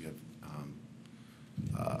medics, you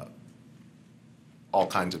have all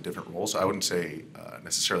kinds of different roles. So I wouldn't say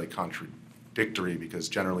necessarily contradictory because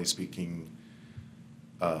generally speaking,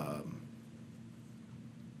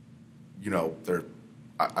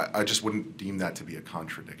 I just wouldn't deem that to be a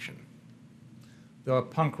contradiction. The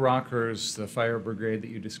punk rockers, the fire brigade that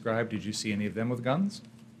you described, did you see any of them with guns?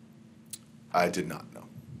 I did not know.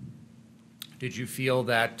 Did you feel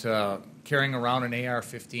that carrying around an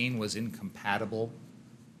AR-15 was incompatible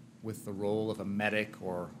with the role of a medic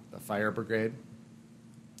or the fire brigade?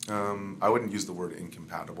 I wouldn't use the word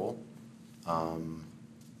incompatible.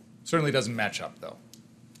 Certainly doesn't match up, though.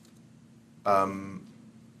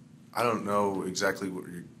 I don't know exactly what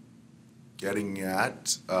you're getting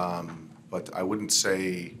at, but I wouldn't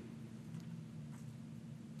say,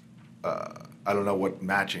 I don't know what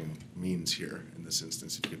matching means here in this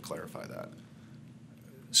instance, if you could clarify that.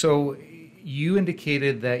 So you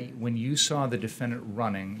indicated that when you saw the defendant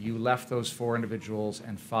running, you left those four individuals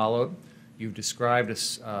and followed. You've described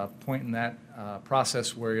a point in that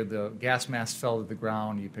process where the gas mask fell to the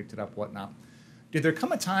ground, you picked it up, whatnot. Did there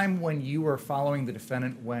come a time when you were following the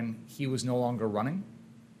defendant when he was no longer running?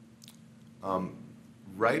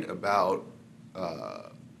 Right about,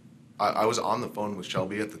 I was on the phone with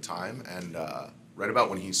Shelby at the time, and right about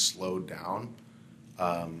when he slowed down,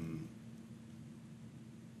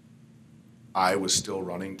 I was still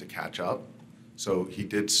running to catch up. So he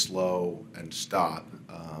did slow and stop,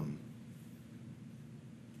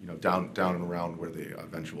 down and around where the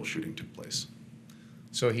eventual shooting took place.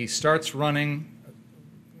 So he starts running,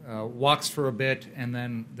 walks for a bit, and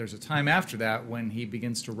then there's a time after that when he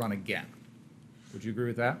begins to run again. Would you agree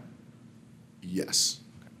with that? Yes.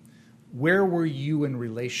 Okay. Where were you in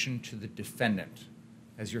relation to the defendant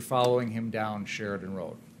as you're following him down Sheridan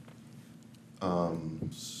Road?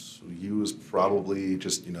 So he was probably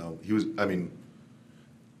just,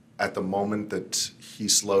 at the moment that he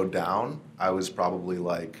slowed down, I was probably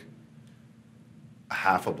like a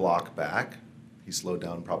half a block back. He slowed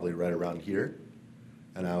down probably right around here.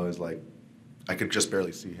 And I was like, I could just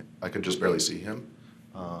barely see him.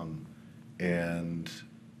 And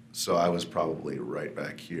so I was probably right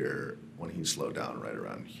back here when he slowed down right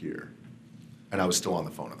around here. And I was still on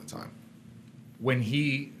the phone at the time. When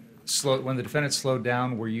the defendant slowed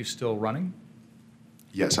down, were you still running?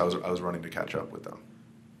 Yes, I was running to catch up with them.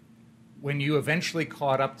 When you eventually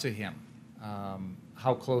caught up to him,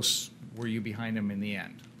 how close were you behind him in the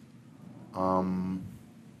end?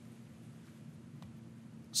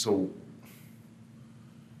 So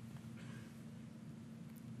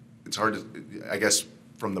it's hard to, I guess,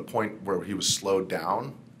 from the point where he was slowed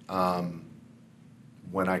down,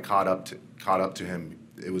 when I caught up to him,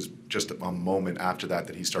 it was just a moment after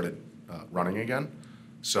that he started running again.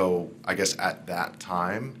 So I guess at that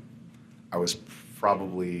time, I was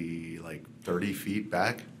probably like 30 feet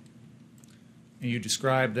back. And you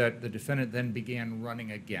described that the defendant then began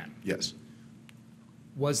running again. Yes.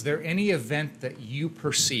 Was there any event that you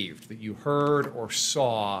perceived, that you heard or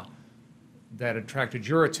saw, that attracted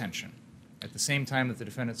your attention at the same time that the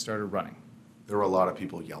defendant started running? There were a lot of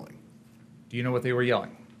people yelling. Do you know what they were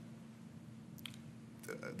yelling?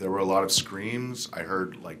 There were a lot of screams. I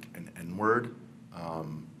heard like an N-word,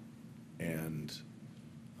 and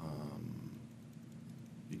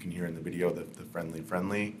you can hear in the video the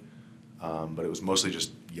friendly, but it was mostly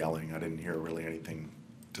just yelling. I didn't hear really anything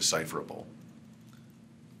decipherable.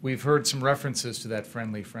 We've heard some references to that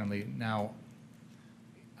friendly. Now,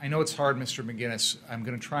 I know it's hard, Mr. McGinnis. I'm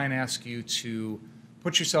going to try and ask you to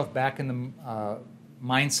put yourself back in the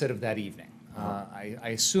mindset of that evening. I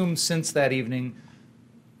assume since that evening,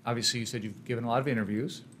 obviously you said you've given a lot of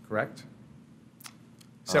interviews, correct?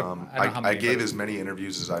 I gave as many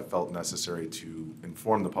interviews as I felt necessary to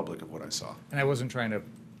inform the public of what I saw. And I wasn't trying to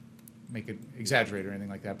make it exaggerate or anything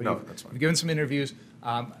like that, but No, that's fine. you've given some interviews.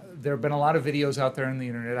 There have been a lot of videos out there on the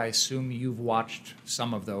internet. I assume you've watched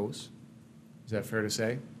some of those. Is that fair to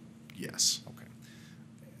say? Yes. Okay.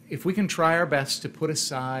 If we can try our best to put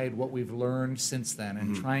aside what we've learned since then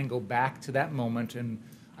and try and go back to that moment, and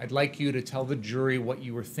I'd like you to tell the jury what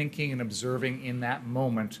you were thinking and observing in that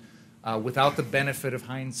moment without the benefit of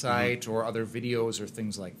hindsight or other videos or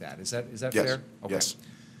things like that. Is that Yes. fair? Okay. Yes.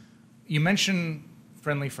 You mentioned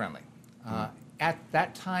friendly. At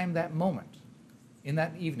that time, that moment, in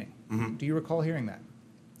that evening, do you recall hearing that?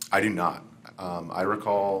 I do not. I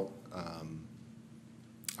recall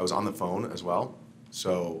I was on the phone as well,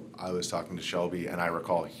 so I was talking to Shelby, and I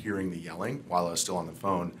recall hearing the yelling while I was still on the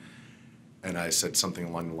phone, and I said something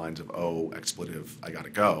along the lines of, "Oh, expletive, I gotta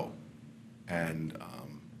go," and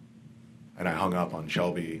I hung up on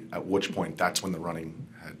Shelby. At which point, that's when the running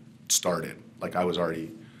had started. Like I was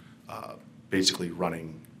already basically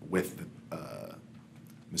running with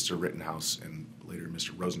Mr. Rittenhouse and later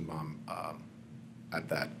Mr. Rosenbaum at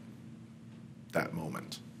that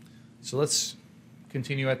moment. So let's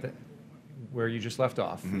continue at where you just left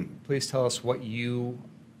off. Please tell us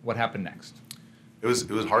what happened next. It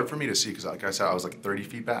was hard for me to see because, like I said, I was like 30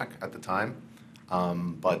 feet back at the time,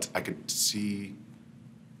 but I could see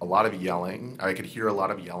a lot of yelling. I could hear a lot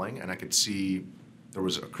of yelling, and I could see there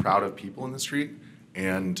was a crowd of people in the street,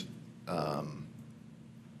 and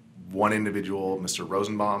one individual, Mr.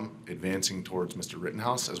 Rosenbaum, advancing towards Mr.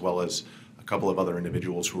 Rittenhouse, as well as a couple of other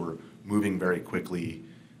individuals who were moving very quickly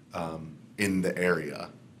in the area.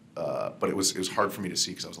 But it was hard for me to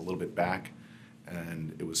see because I was a little bit back,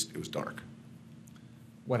 and it was dark.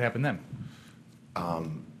 What happened then?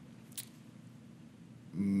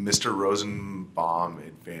 Mr. Rosenbaum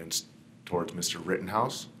advanced towards Mr.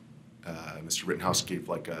 Rittenhouse. Mr. Rittenhouse gave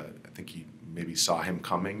I think he maybe saw him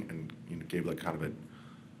coming and gave like kind of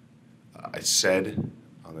I said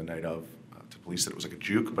on the night of to police that it was like a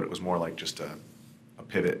juke, but it was more like just a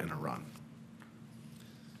pivot and a run.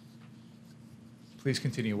 Please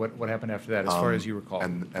continue. What happened after that, as far as you recall?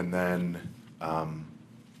 And then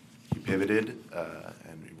he pivoted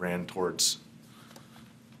and he ran towards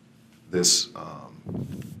this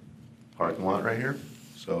parking lot right here.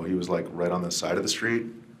 So he was like right on the side of the street,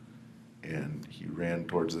 and he ran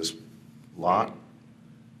towards this lot,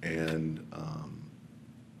 and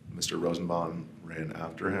Mr. Rosenbaum ran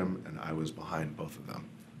after him, and I was behind both of them.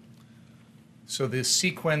 So the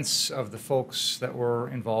sequence of the folks that were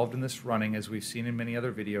involved in this running, as we've seen in many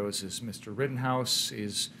other videos, is Mr. Rittenhouse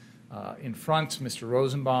is in front, Mr.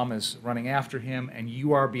 Rosenbaum is running after him, and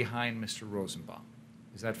you are behind Mr. Rosenbaum.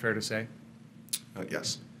 Is that fair to say?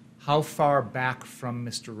 Yes. How far back from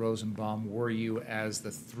Mr. Rosenbaum were you as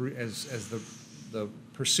the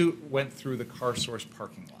pursuit went through the Car Source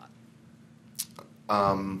parking lot?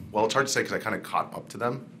 Well, it's hard to say because I kind of caught up to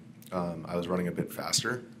them. I was running a bit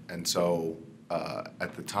faster, and so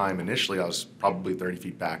at the time initially I was probably 30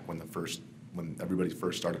 feet back when everybody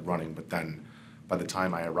first started running, but then by the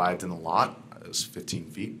time I arrived in the lot, it was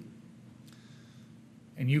 15 feet.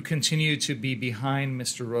 And you continued to be behind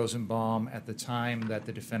Mr. Rosenbaum at the time that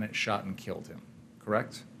the defendant shot and killed him,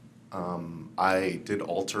 correct? I did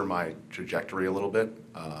alter my trajectory a little bit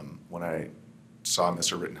when I saw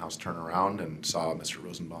Mr. Rittenhouse turn around and saw Mr.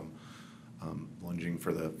 Rosenbaum lunging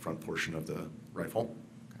for the front portion of the rifle.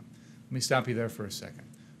 Okay. Let me stop you there for a second.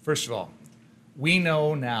 First of all, we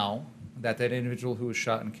know now that individual who was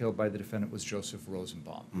shot and killed by the defendant was Joseph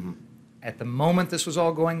Rosenbaum. Mm-hmm. At the moment this was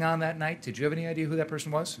all going on that night, did you have any idea who that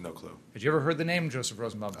person was? No clue. Had you ever heard the name Joseph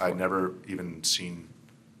Rosenbaum before? I'd never even seen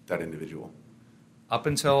that individual. Up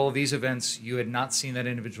until these events, you had not seen that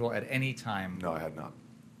individual at any time? No, I had not.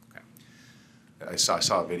 Okay. I saw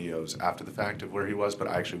videos after the fact of where he was, but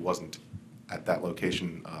I actually wasn't at that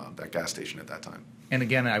location, that gas station at that time. And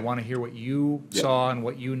again, I want to hear what you Yeah. saw and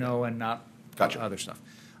what you know and not Gotcha. other stuff.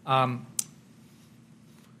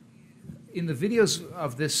 In the videos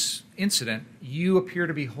of this incident, you appear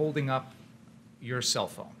to be holding up your cell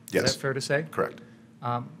phone. Yes. Is that fair to say? Correct.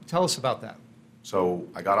 Tell us about that. So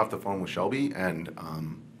I got off the phone with Shelby, and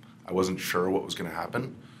I wasn't sure what was going to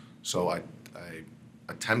happen. So I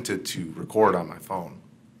attempted to record on my phone,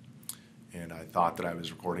 and I thought that I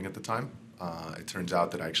was recording at the time. It turns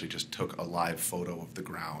out that I actually just took a live photo of the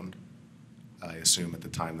ground. I assume at the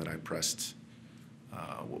time that I pressed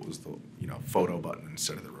what was the photo button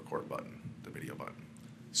instead of the record button, the video button.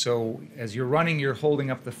 So as you're running, you're holding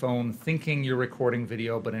up the phone thinking you're recording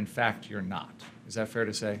video, but in fact you're not. Is that fair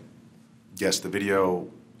to say? Yes, the video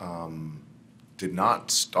did not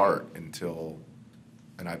start until,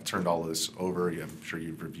 and I've turned all this over, I'm sure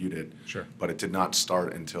you've reviewed it. Sure. But it did not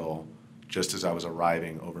start until just as I was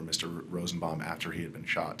arriving over Mr. Rosenbaum after he had been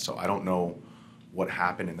shot. So I don't know what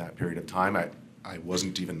happened in that period of time. I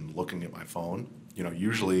wasn't even looking at my phone.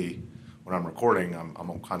 Usually when I'm recording,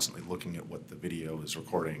 I'm constantly looking at what the video is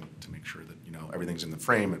recording to make sure that, everything's in the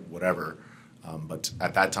frame, whatever. But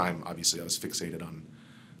at that time, obviously, I was fixated on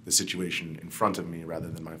the situation in front of me rather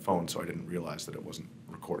than my phone, so I didn't realize that it wasn't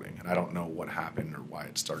recording. And I don't know what happened or why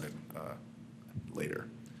it started later.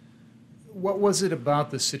 What was it about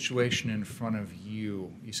the situation in front of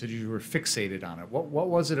you? You said you were fixated on it. What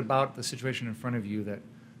was it about the situation in front of you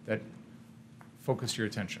that focused your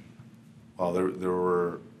attention? Well, there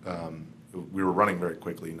were we were running very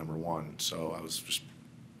quickly, number one. So I was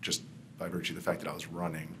just by virtue of the fact that I was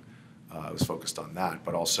running, I was focused on that.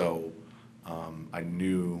 But also, I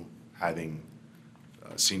knew, having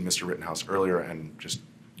seen Mr. Rittenhouse earlier and just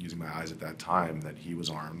using my eyes at that time, that he was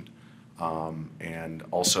armed. And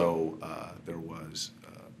also, there was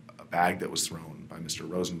a bag that was thrown by Mr.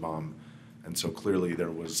 Rosenbaum, and so clearly there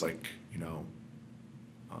was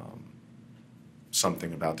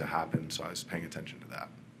something about to happen, so I was paying attention to that.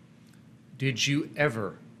 Did you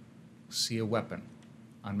ever see a weapon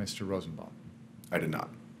on Mr. Rosenbaum? I did not.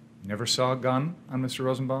 Never saw a gun on Mr.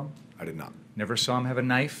 Rosenbaum? I did not. Never saw him have a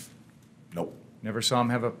knife? Nope. Never saw him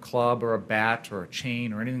have a club or a bat or a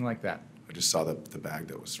chain or anything like that? I just saw the bag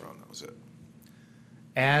that was thrown. That was it.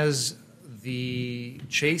 As the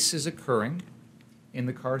chase is occurring in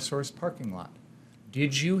the Car Source parking lot,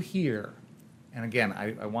 did you hear, and again,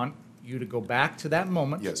 I want you to go back to that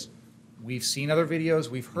moment. Yes. We've seen other videos,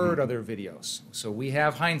 we've heard other videos, so we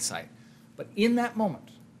have hindsight. But in that moment,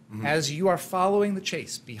 as you are following the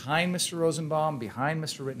chase behind Mr. Rosenbaum, behind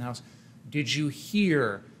Mr. Rittenhouse, did you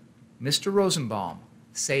hear Mr. Rosenbaum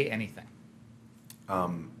say anything?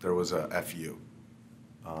 There was a FU.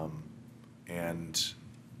 And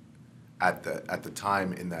at the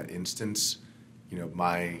time in that instance,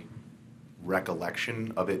 my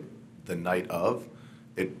recollection of it the night of,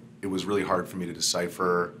 it was really hard for me to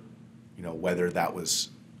decipher, whether that was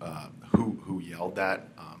who yelled that.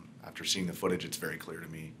 After seeing the footage, it's very clear to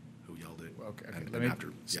me who yelled it. Okay, And let me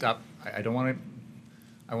after, stop. I don't want to,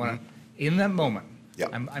 I want to, in that moment, Yeah.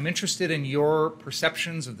 I'm interested in your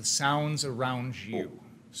perceptions of the sounds around you.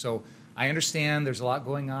 So I understand there's a lot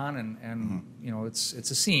going on and it's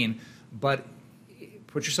a scene, but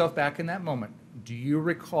put yourself back in that moment. Do you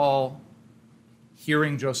recall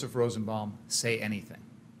hearing Joseph Rosenbaum say anything?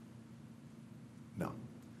 No.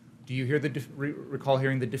 Do you recall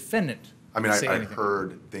hearing the defendant I mean, say I anything?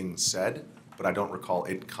 heard things said, but I don't recall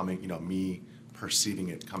it coming, me perceiving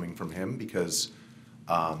it coming from him because,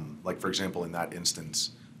 like, for example, in that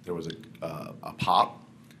instance, there was a pop,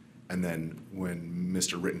 and then when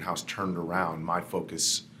Mr. Rittenhouse turned around, my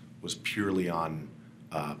focus was purely on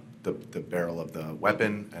the barrel of the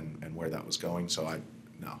weapon and where that was going, so I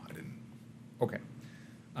didn't. Okay.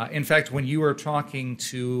 In fact, when you were talking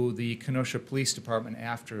to the Kenosha Police Department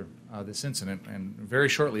after this incident, and very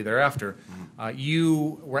shortly thereafter,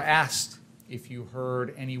 you were asked if you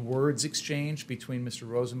heard any words exchanged between Mr.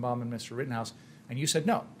 Rosenbaum and Mr. Rittenhouse, and you said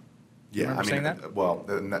no. Yeah, Remember saying that? Well,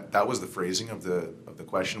 that was the phrasing of the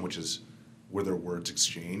question, which is, were there words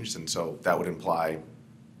exchanged? And so that would imply,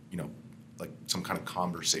 like some kind of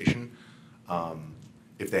conversation.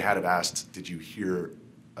 If they had have asked, did you hear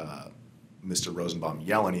Mr. Rosenbaum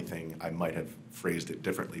yell anything, I might have phrased it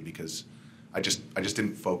differently because I just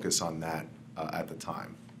didn't focus on that at the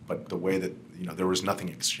time. But the way that there was nothing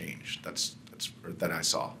exchanged, that's that I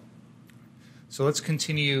saw. So let's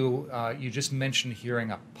continue. You just mentioned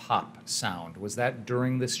hearing a pop sound. Was that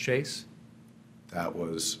during this chase? That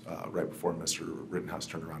was right before Mr. Rittenhouse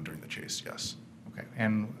turned around during the chase. Yes. Okay.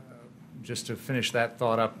 And just to finish that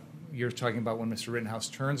thought up, you're talking about when Mr. Rittenhouse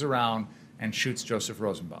turns around and shoots Joseph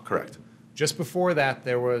Rosenbaum. Correct. Just before that,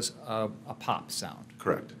 there was a pop sound.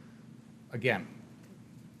 Correct. Again,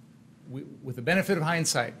 with the benefit of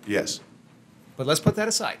hindsight, Yes. but let's put that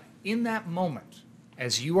aside. In that moment,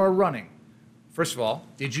 as you are running, first of all,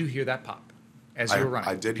 did you hear that pop as you were running?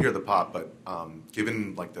 I did hear the pop, but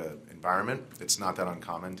given like the environment, it's not that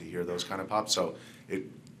uncommon to hear those kind of pops. So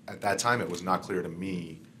at that time, it was not clear to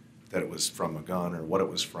me that it was from a gun or what it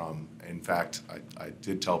was from. In fact, I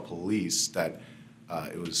did tell police that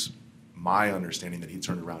it was my understanding that he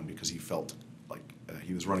turned around because he felt like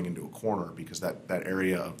he was running into a corner, because that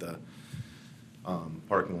area of the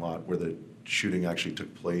parking lot where the shooting actually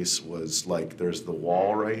took place was like, there's the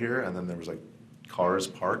wall right here, and then there was like cars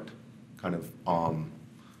parked kind of,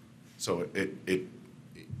 so it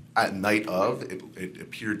at night of, it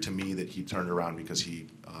appeared to me that he turned around because he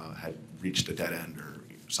had reached a dead end or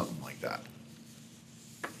something like that.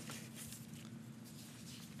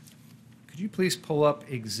 Could you please pull up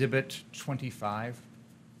Exhibit 25?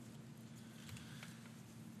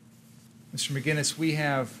 Mr. McGinnis, we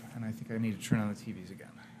have, and I think I need to turn on the TVs again.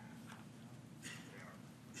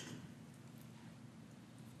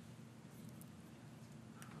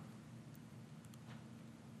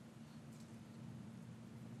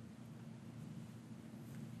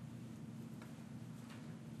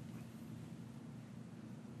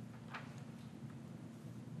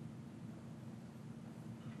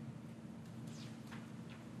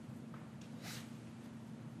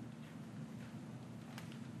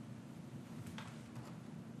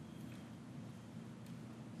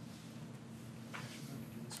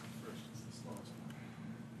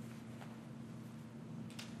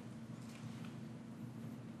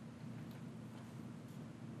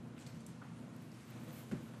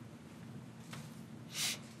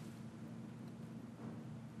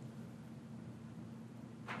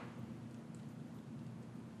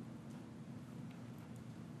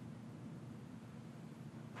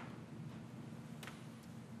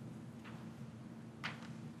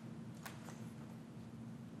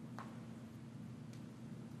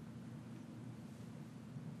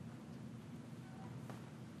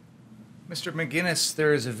 Mr. McGinnis,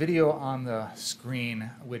 there is a video on the screen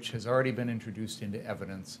which has already been introduced into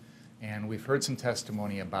evidence, and we've heard some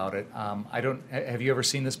testimony about it. Have you ever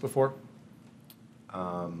seen this before?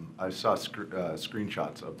 I saw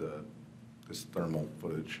screenshots of this thermal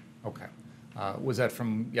footage. Okay. Was that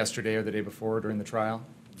from yesterday or the day before during the trial?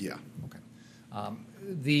 Yeah. Okay.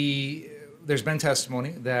 There's been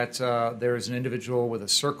testimony that there is an individual with a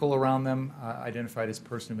circle around them identified as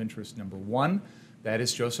person of interest number 1. That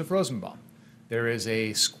is Joseph Rosenbaum. There is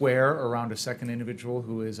a square around a second individual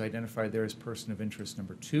who is identified there as person of interest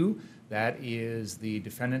number 2. That is the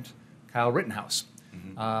defendant, Kyle-Rittenhouse.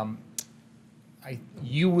 Mm-hmm.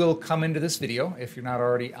 You will come into this video, if you're not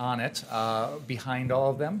already on it, behind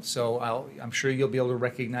all of them. So I'm sure you'll be able to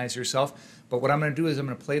recognize yourself. But what I'm going to do is I'm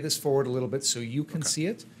going to play this forward a little bit so you can see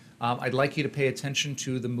it. I'd like you to pay attention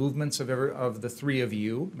to the movements of the 3 of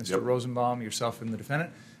you, Mr. Yep. Rosenbaum, yourself, and the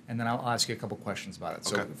defendant. And then I'll ask you a couple questions about it.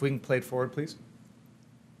 So Okay. if we can play it forward, please.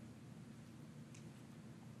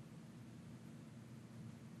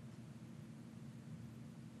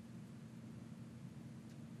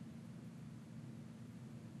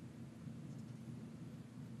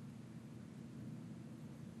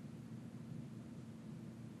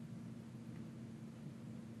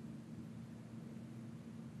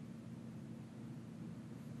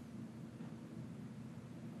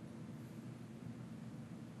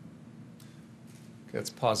 Okay, let's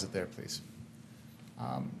pause it there, please.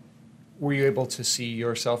 Were you able to see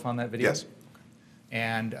yourself on that video? Yes.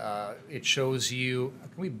 And it shows you,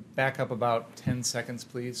 can we back up about 10 seconds,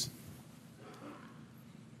 please?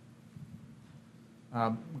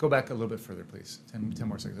 Go back a little bit further, please. 10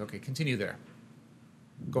 more seconds. Okay, continue there.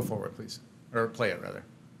 Go forward, please. Or play it, rather.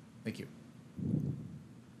 Thank you.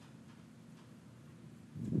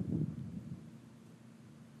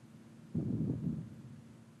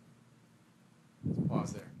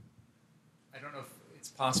 Pause there. I don't know if it's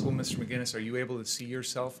possible, Mr. McGinnis, are you able to see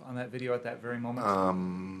yourself on that video at that very moment? I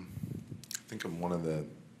think I'm one of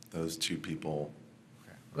those 2 people.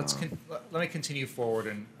 Okay. Let me continue forward,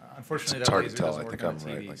 and unfortunately It's that hard to laser tell. doesn't I work think on I'm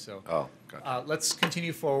TV. right. So Oh, gotcha. let's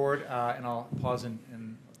continue forward, and I'll pause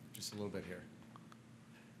in just a little bit here.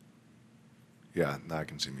 Yeah, now I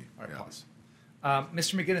can see me. All right, Yeah. pause.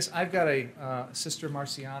 Mr. McGinnis, I've got a Sister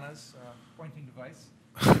Marciana's pointing device.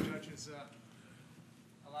 The judge has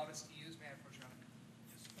allowed us to use. May I approach you on it?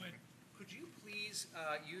 Yes, fine. Could you please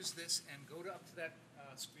use this and go up to that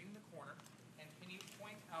screen in the corner, and can you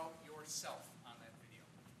point out yourself on that video?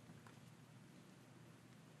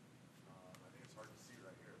 I think it's hard to see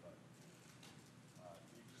right here, but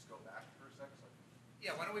can you just go back for a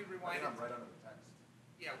Yeah, why don't we rewind it? I'm right under the text.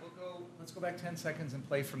 Yeah, let's go back 10 seconds and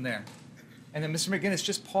play from there. And then, Mr. McGinnis,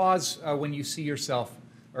 just pause when you see yourself,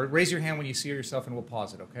 or raise your hand when you see yourself, and we'll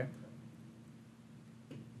pause it, okay?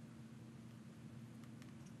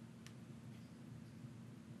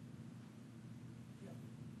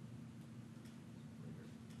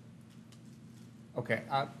 Okay,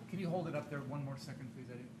 can you hold it up there one more second, please?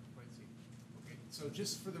 I didn't quite see. Okay, so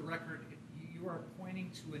just for the record, you are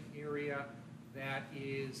pointing to an area that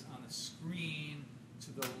is on a screen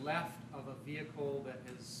to the left of a vehicle that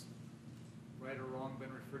has, right or wrong,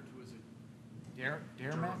 been referred to as a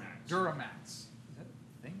Duramax. Duramax. Is that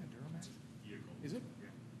a thing, a Duramax? Vehicle. Is it?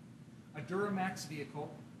 Yeah. A Duramax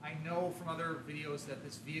vehicle. I know from other videos that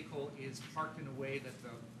this vehicle is parked in a way that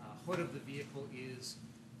the hood of the vehicle is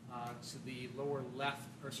to the lower left,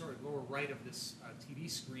 or sorry, lower right of this TV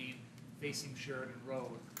screen facing Sheridan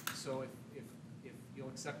Road. So if you'll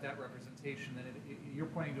accept that representation, then you're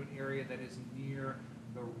pointing to an area that is near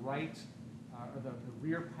the right, or the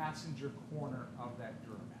rear passenger corner of that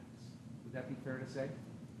Duramax. Would that be fair to say?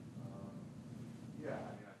 Yeah, I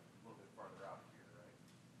mean, a little bit farther out here, right?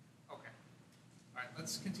 Okay. All right,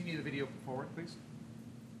 let's continue the video forward, please.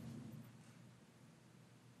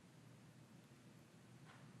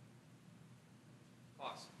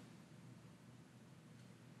 Pause.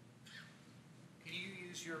 Can you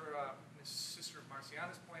use your Miss Sister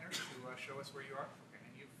Marciana's pointer to show us where you are? Okay,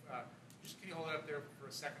 and you've can you hold it up there for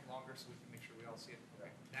a second longer so we can make sure we all see it?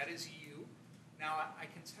 Okay, that is you. Now I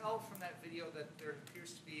can tell from that video that there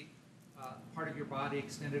appears to be part of your body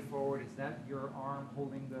extended forward. Is that your arm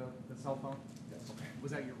holding the cell phone? Yes. Okay.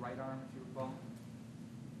 Was that your right arm, if you recall?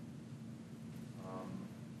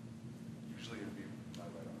 Usually it would be my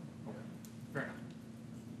right arm. Okay. Fair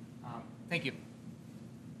enough. Thank you.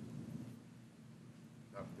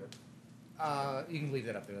 Good. You can leave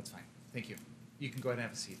that up there. That's fine. Thank you. You can go ahead and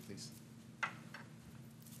have a seat, please.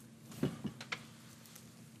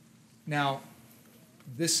 Now,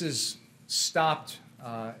 this is stopped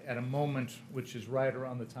at a moment which is right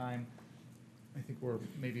around the time, I think we're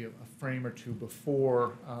maybe a frame or two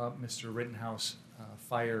before Mr. Rittenhouse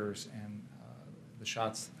fires and the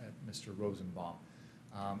shots at Mr. Rosenbaum.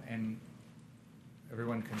 And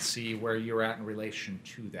everyone can see where you're at in relation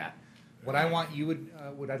to that. What I want you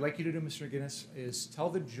what I'd like you to do, Mr. McGinnis, is tell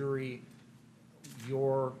the jury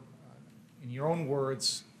in your own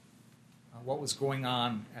words, what was going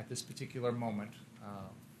on at this particular moment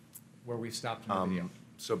where we stopped in the video.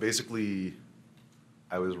 So basically,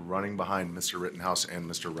 I was running behind Mr. Rittenhouse and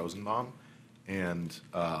Mr. Rosenbaum, and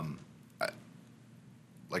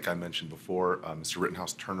like I mentioned before, Mr.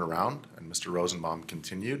 Rittenhouse turned around and Mr. Rosenbaum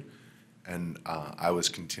continued, and I was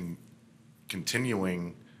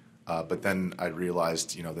continuing, but then I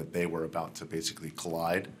realized, that they were about to basically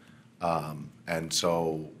collide, and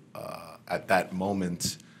so at that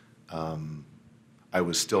moment, I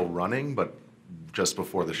was still running, but just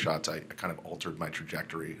before the shots, I kind of altered my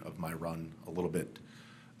trajectory of my run a little bit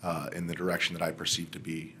in the direction that I perceived to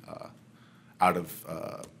be out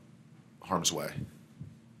of harm's way.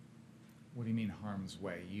 What do you mean harm's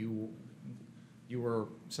way? You were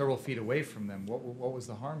several feet away from them. What was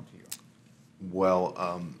the harm to you?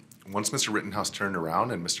 Well, once Mr. Rittenhouse turned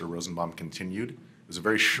around and Mr. Rosenbaum continued, it was a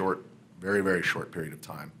very short, very, very short period of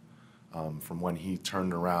time from when he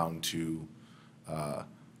turned around to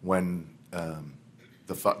when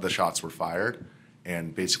the shots were fired.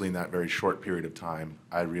 And basically in that very short period of time,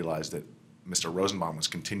 I realized that Mr. Rosenbaum was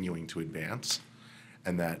continuing to advance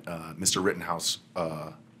and that Mr. Rittenhouse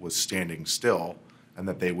was standing still and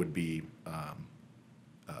that they would be,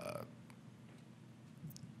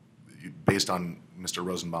 based on Mr.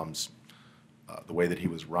 Rosenbaum's, the way that he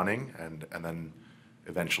was running and then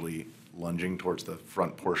eventually lunging towards the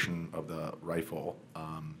front portion of the rifle,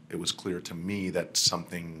 it was clear to me that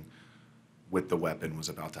something with the weapon was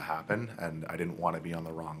about to happen, and I didn't want to be on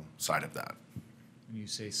the wrong side of that. When you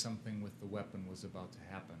say something with the weapon was about to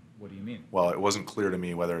happen, what do you mean? Well, it wasn't clear to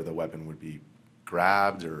me whether the weapon would be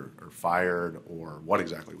grabbed or fired or what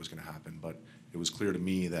exactly was going to happen, but it was clear to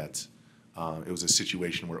me that it was a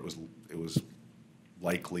situation where it was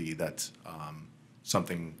likely that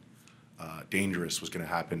something dangerous was going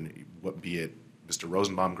to happen, be it Mr.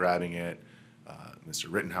 Rosenbaum grabbing it, Mr.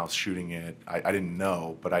 Rittenhouse shooting it. I didn't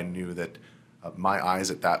know, but I knew that my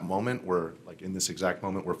eyes at that moment were, like in this exact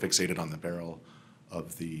moment, were fixated on the barrel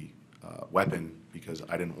of the weapon because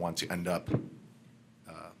I didn't want to end up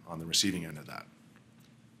on the receiving end of that.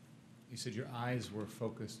 You said your eyes were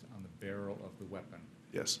focused on the barrel of the weapon.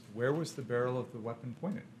 Yes. Where was the barrel of the weapon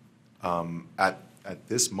pointed? At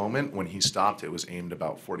this moment, when he stopped, it was aimed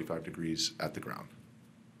about 45 degrees at the ground.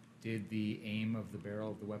 did the aim of the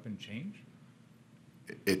barrel of the weapon change?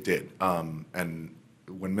 It did. And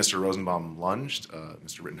when Mr. Rosenbaum lunged,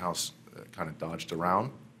 Mr. Rittenhouse kind of dodged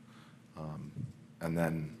around. And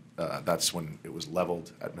then that's when it was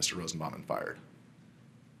leveled at Mr. Rosenbaum and fired.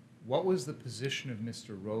 What was the position of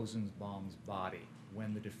Mr. Rosenbaum's body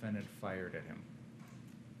when the defendant fired at him?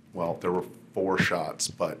 Well, there were 4 shots,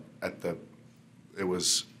 but it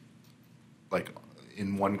was like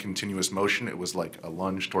in one continuous motion. It was like a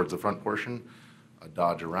lunge towards the front portion, a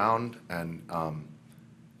dodge around, and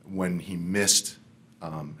when he missed,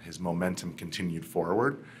 his momentum continued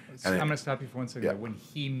forward. I'm going to stop you for 1 second. Yeah. When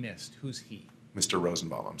he missed, who's he? Mr.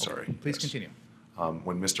 Rosenbaum, I'm sorry. Please Yes. continue.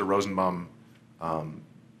 When Mr. Rosenbaum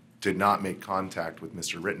did not make contact with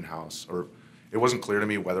Mr. Rittenhouse, or it wasn't clear to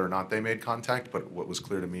me whether or not they made contact, but what was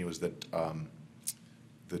clear to me was that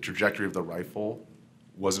the trajectory of the rifle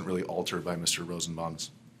wasn't really altered by Mr.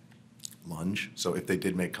 Rosenbaum's lunge. So if they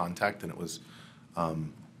did make contact, then it was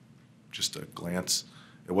just a glance.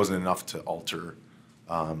 It wasn't enough to alter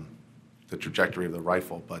the trajectory of the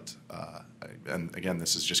rifle, but and again,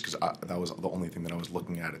 this is just because that was the only thing that I was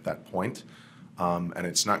looking at that point, and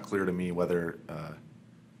it's not clear to me whether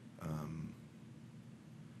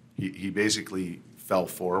he basically fell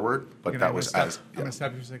forward, but that was as. I'm going to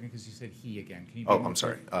stop you for a second because you said he again. Can you? Oh, I'm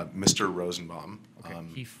sorry, Mr. Rosenbaum. Okay.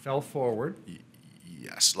 He fell forward.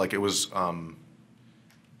 Yes, like it was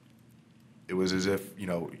as if,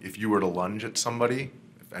 if you were to lunge at somebody,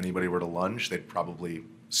 if anybody were to lunge, they'd probably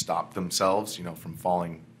stop themselves, from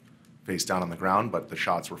falling face down on the ground, but the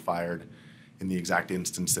shots were fired in the exact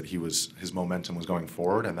instance that his momentum was going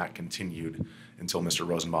forward, and that continued until Mr.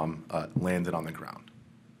 Rosenbaum landed on the ground.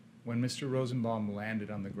 When Mr. Rosenbaum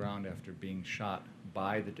landed on the ground after being shot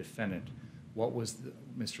by the defendant, what was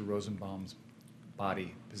Mr. Rosenbaum's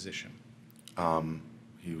body position?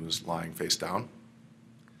 He was lying face down.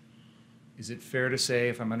 Is it fair to say,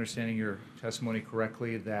 if I'm understanding your testimony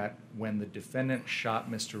correctly, that when the defendant shot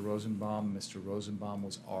Mr. Rosenbaum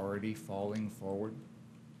was already falling forward?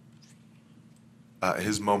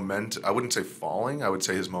 His momentum, I wouldn't say falling, I would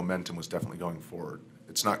say his momentum was definitely going forward.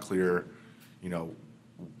 It's not clear,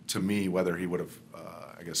 to me whether he would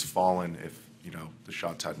have, fallen if, the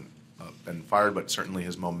shots hadn't been fired, but certainly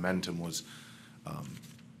his momentum was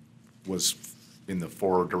in the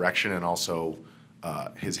forward direction, and also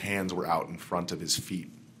his hands were out in front of his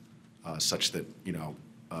feet, such that,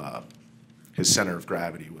 his center of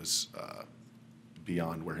gravity was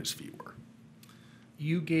beyond where his feet were.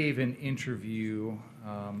 You gave an interview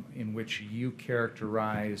in which you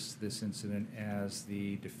characterized this incident as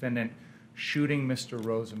the defendant shooting Mr.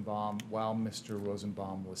 Rosenbaum while Mr.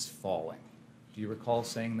 Rosenbaum was falling. Do you recall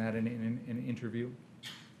saying that in an interview?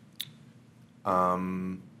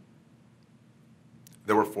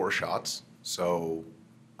 There were 4 shots, so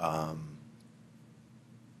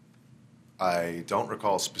I don't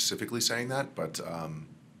recall specifically saying that, but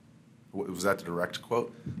was that the direct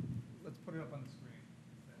quote? Let's put it up on the screen.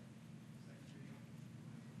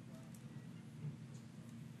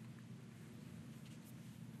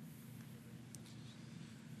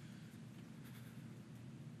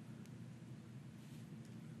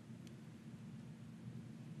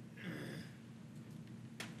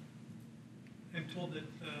 I'm told that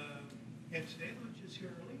Ed Staley is here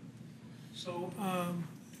early, so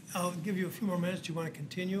I'll give you a few more minutes. Do you want to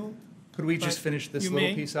continue? Could we just finish this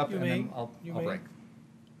little piece up and then I'll break?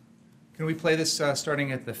 Can we play this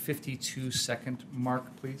starting at the 52-second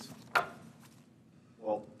mark, please?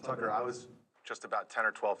 Well, Tucker, I was just about 10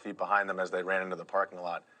 or 12 feet behind them as they ran into the parking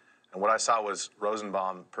lot. And what I saw was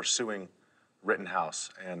Rosenbaum pursuing Rittenhouse,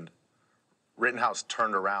 and Rittenhouse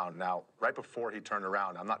turned around. Now, right before he turned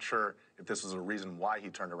around, I'm not sure if this was a reason why he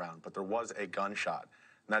turned around, but there was a gunshot,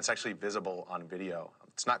 and that's actually visible on video.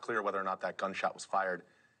 It's not clear whether or not that gunshot was fired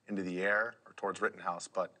into the air or towards Rittenhouse,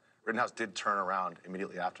 but Rittenhouse did turn around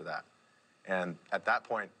immediately after that. And at that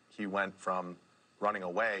point, he went from running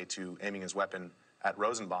away to aiming his weapon at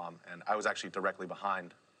Rosenbaum, and I was actually directly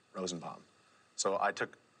behind Rosenbaum. So I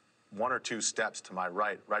took 1 or 2 steps to my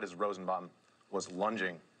right as Rosenbaum was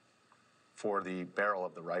lunging for the barrel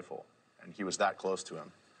of the rifle, and he was that close to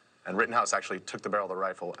him. And Rittenhouse actually took the barrel of the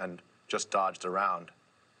rifle and just dodged around.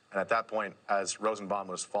 And at that point, as Rosenbaum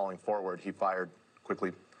was falling forward, he fired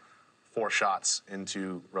quickly 4 shots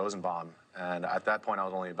into Rosenbaum. And at that point, I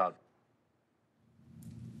was only about...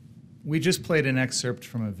 We just played an excerpt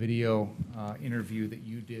from a video interview that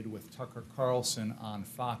you did with Tucker Carlson on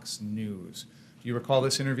Fox News. Do you recall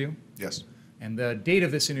this interview? Yes. And the date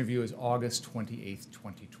of this interview is August 28th,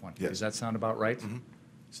 2020. Yes. Does that sound about right? Mm-hmm.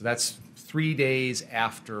 So that's 3 days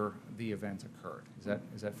after the event occurred.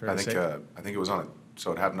 Is that fair to say? I think it was on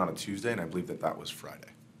so it happened on a Tuesday, and I believe that was Friday.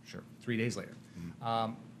 Sure, 3 days later.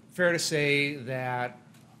 Fair to say that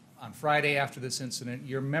on Friday after this incident,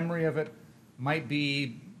 your memory of it might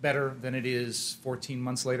be better than it is 14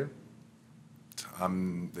 months later?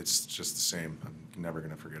 It's just the same. I'm never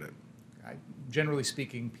going to forget it. Generally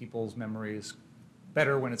speaking, people's memory is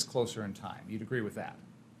better when it's closer in time. You'd agree with that?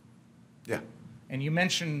 Yeah. And you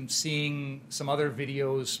mentioned seeing some other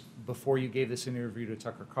videos before you gave this interview to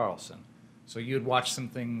Tucker Carlson. So you had watched some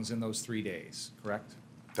things in those 3 days, correct?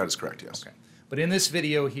 That is correct, yes. Okay. But in this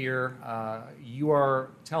video here, you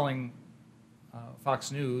are telling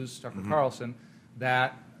Fox News, Tucker Carlson,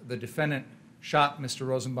 that the defendant shot Mr.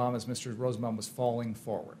 Rosenbaum as Mr. Rosenbaum was falling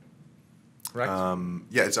forward, correct?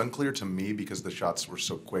 Yeah, it's unclear to me because the shots were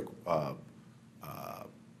so quick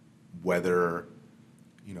whether,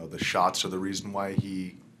 the shots are the reason why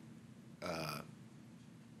he,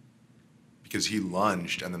 because he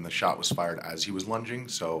lunged and then the shot was fired as he was lunging,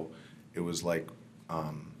 so it was like,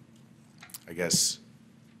 I guess,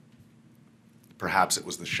 perhaps it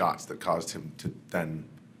was the shots that caused him to then,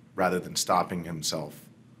 rather than stopping himself,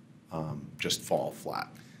 just fall flat.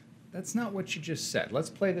 That's not what you just said. Let's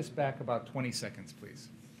play this back about 20 seconds, please.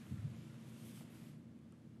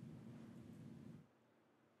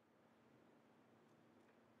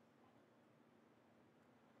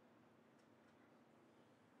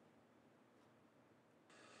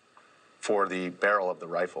 For the barrel of the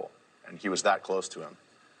rifle, and he was that close to him.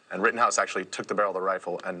 And Rittenhouse actually took the barrel of the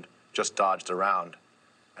rifle and just dodged around.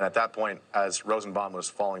 And at that point, as Rosenbaum was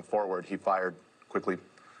falling forward, he fired quickly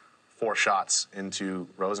 4 shots into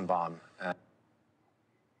Rosenbaum.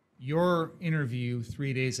 Your interview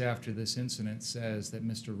 3 days after this incident says that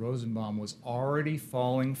Mr. Rosenbaum was already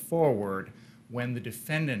falling forward when the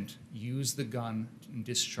defendant used the gun and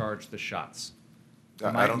discharged the shots.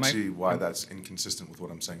 I don't see why that's inconsistent with what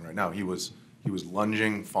I'm saying right now. He was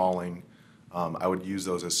lunging, falling. I would use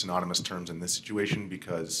those as synonymous terms in this situation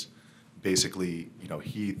because basically,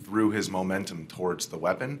 he threw his momentum towards the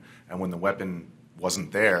weapon, and when the weapon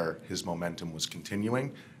wasn't there, his momentum was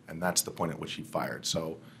continuing, and that's the point at which he fired.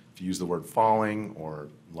 So if you use the word falling or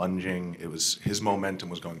lunging, his momentum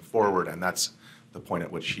was going forward, and that's the point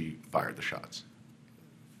at which he fired the shots.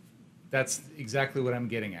 That's exactly what I'm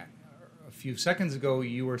getting at. A few seconds ago,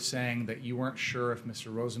 you were saying that you weren't sure if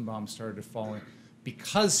Mr. Rosenbaum started falling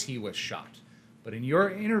because he was shot. But in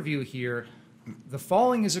your interview here, the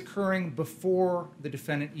falling is occurring before the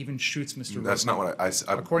defendant even shoots Mr. Rosenbaum. That's not what I said.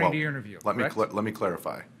 According to your interview, let me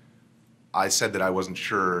clarify. I said that I wasn't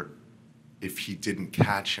sure if he didn't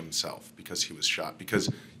catch himself because he was shot. Because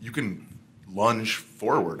you can lunge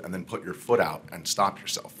forward and then put your foot out and stop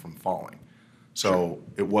yourself from falling. So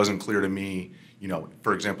it wasn't clear to me,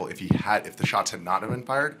 for example, if the shots had not been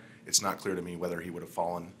fired, it's not clear to me whether he would have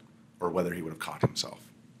fallen or whether he would have caught himself.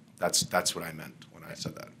 That's what I meant when I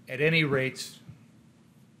said that. At any rate,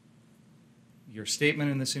 your statement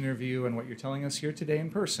in this interview and what you're telling us here today in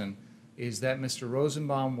person is that Mr.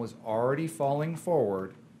 Rosenbaum was already falling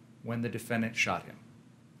forward when the defendant shot him.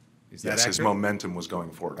 Is that Yes, accurate? his momentum was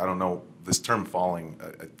going forward. I don't know, this term falling,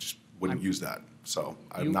 I just wouldn't use that. So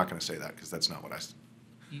I'm not going to say that because that's not what I said.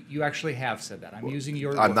 You actually have said that. I'm using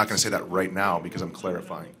your I'm not words. going to say that right now because I'm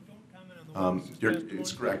clarifying. Don't comment on the witness'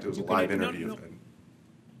 It's testimony. correct. It was a You can- live no, interview. no.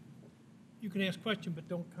 You can ask questions, but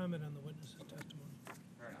don't comment on the witness's testimony.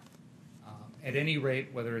 At any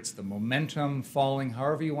rate, whether it's the momentum, falling,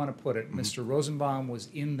 however you want to put it, Mr. Rosenbaum was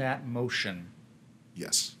in that motion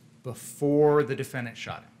Yes. before the defendant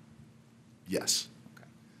shot him. Yes. Okay.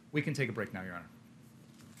 We can take a break now, Your Honor.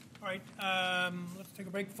 All right, let's take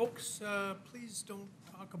a break. Folks, please don't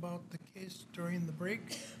talk about the case during the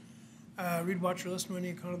break. Read, watch, or listen to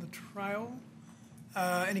any account of the trial.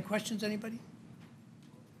 Any questions, anybody?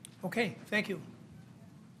 Okay, thank you.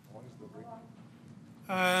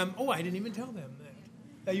 I didn't even tell them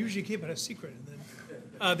that. I usually keep it a secret, and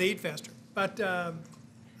then they eat faster. But I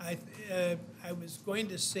was going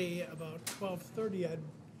to say about 12:30.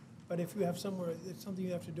 But if you have somewhere, it's something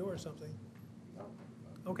you have to do or something.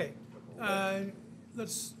 Okay,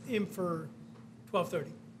 let's aim for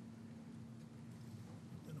 12:30,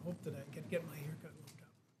 and hope that I can get my haircut.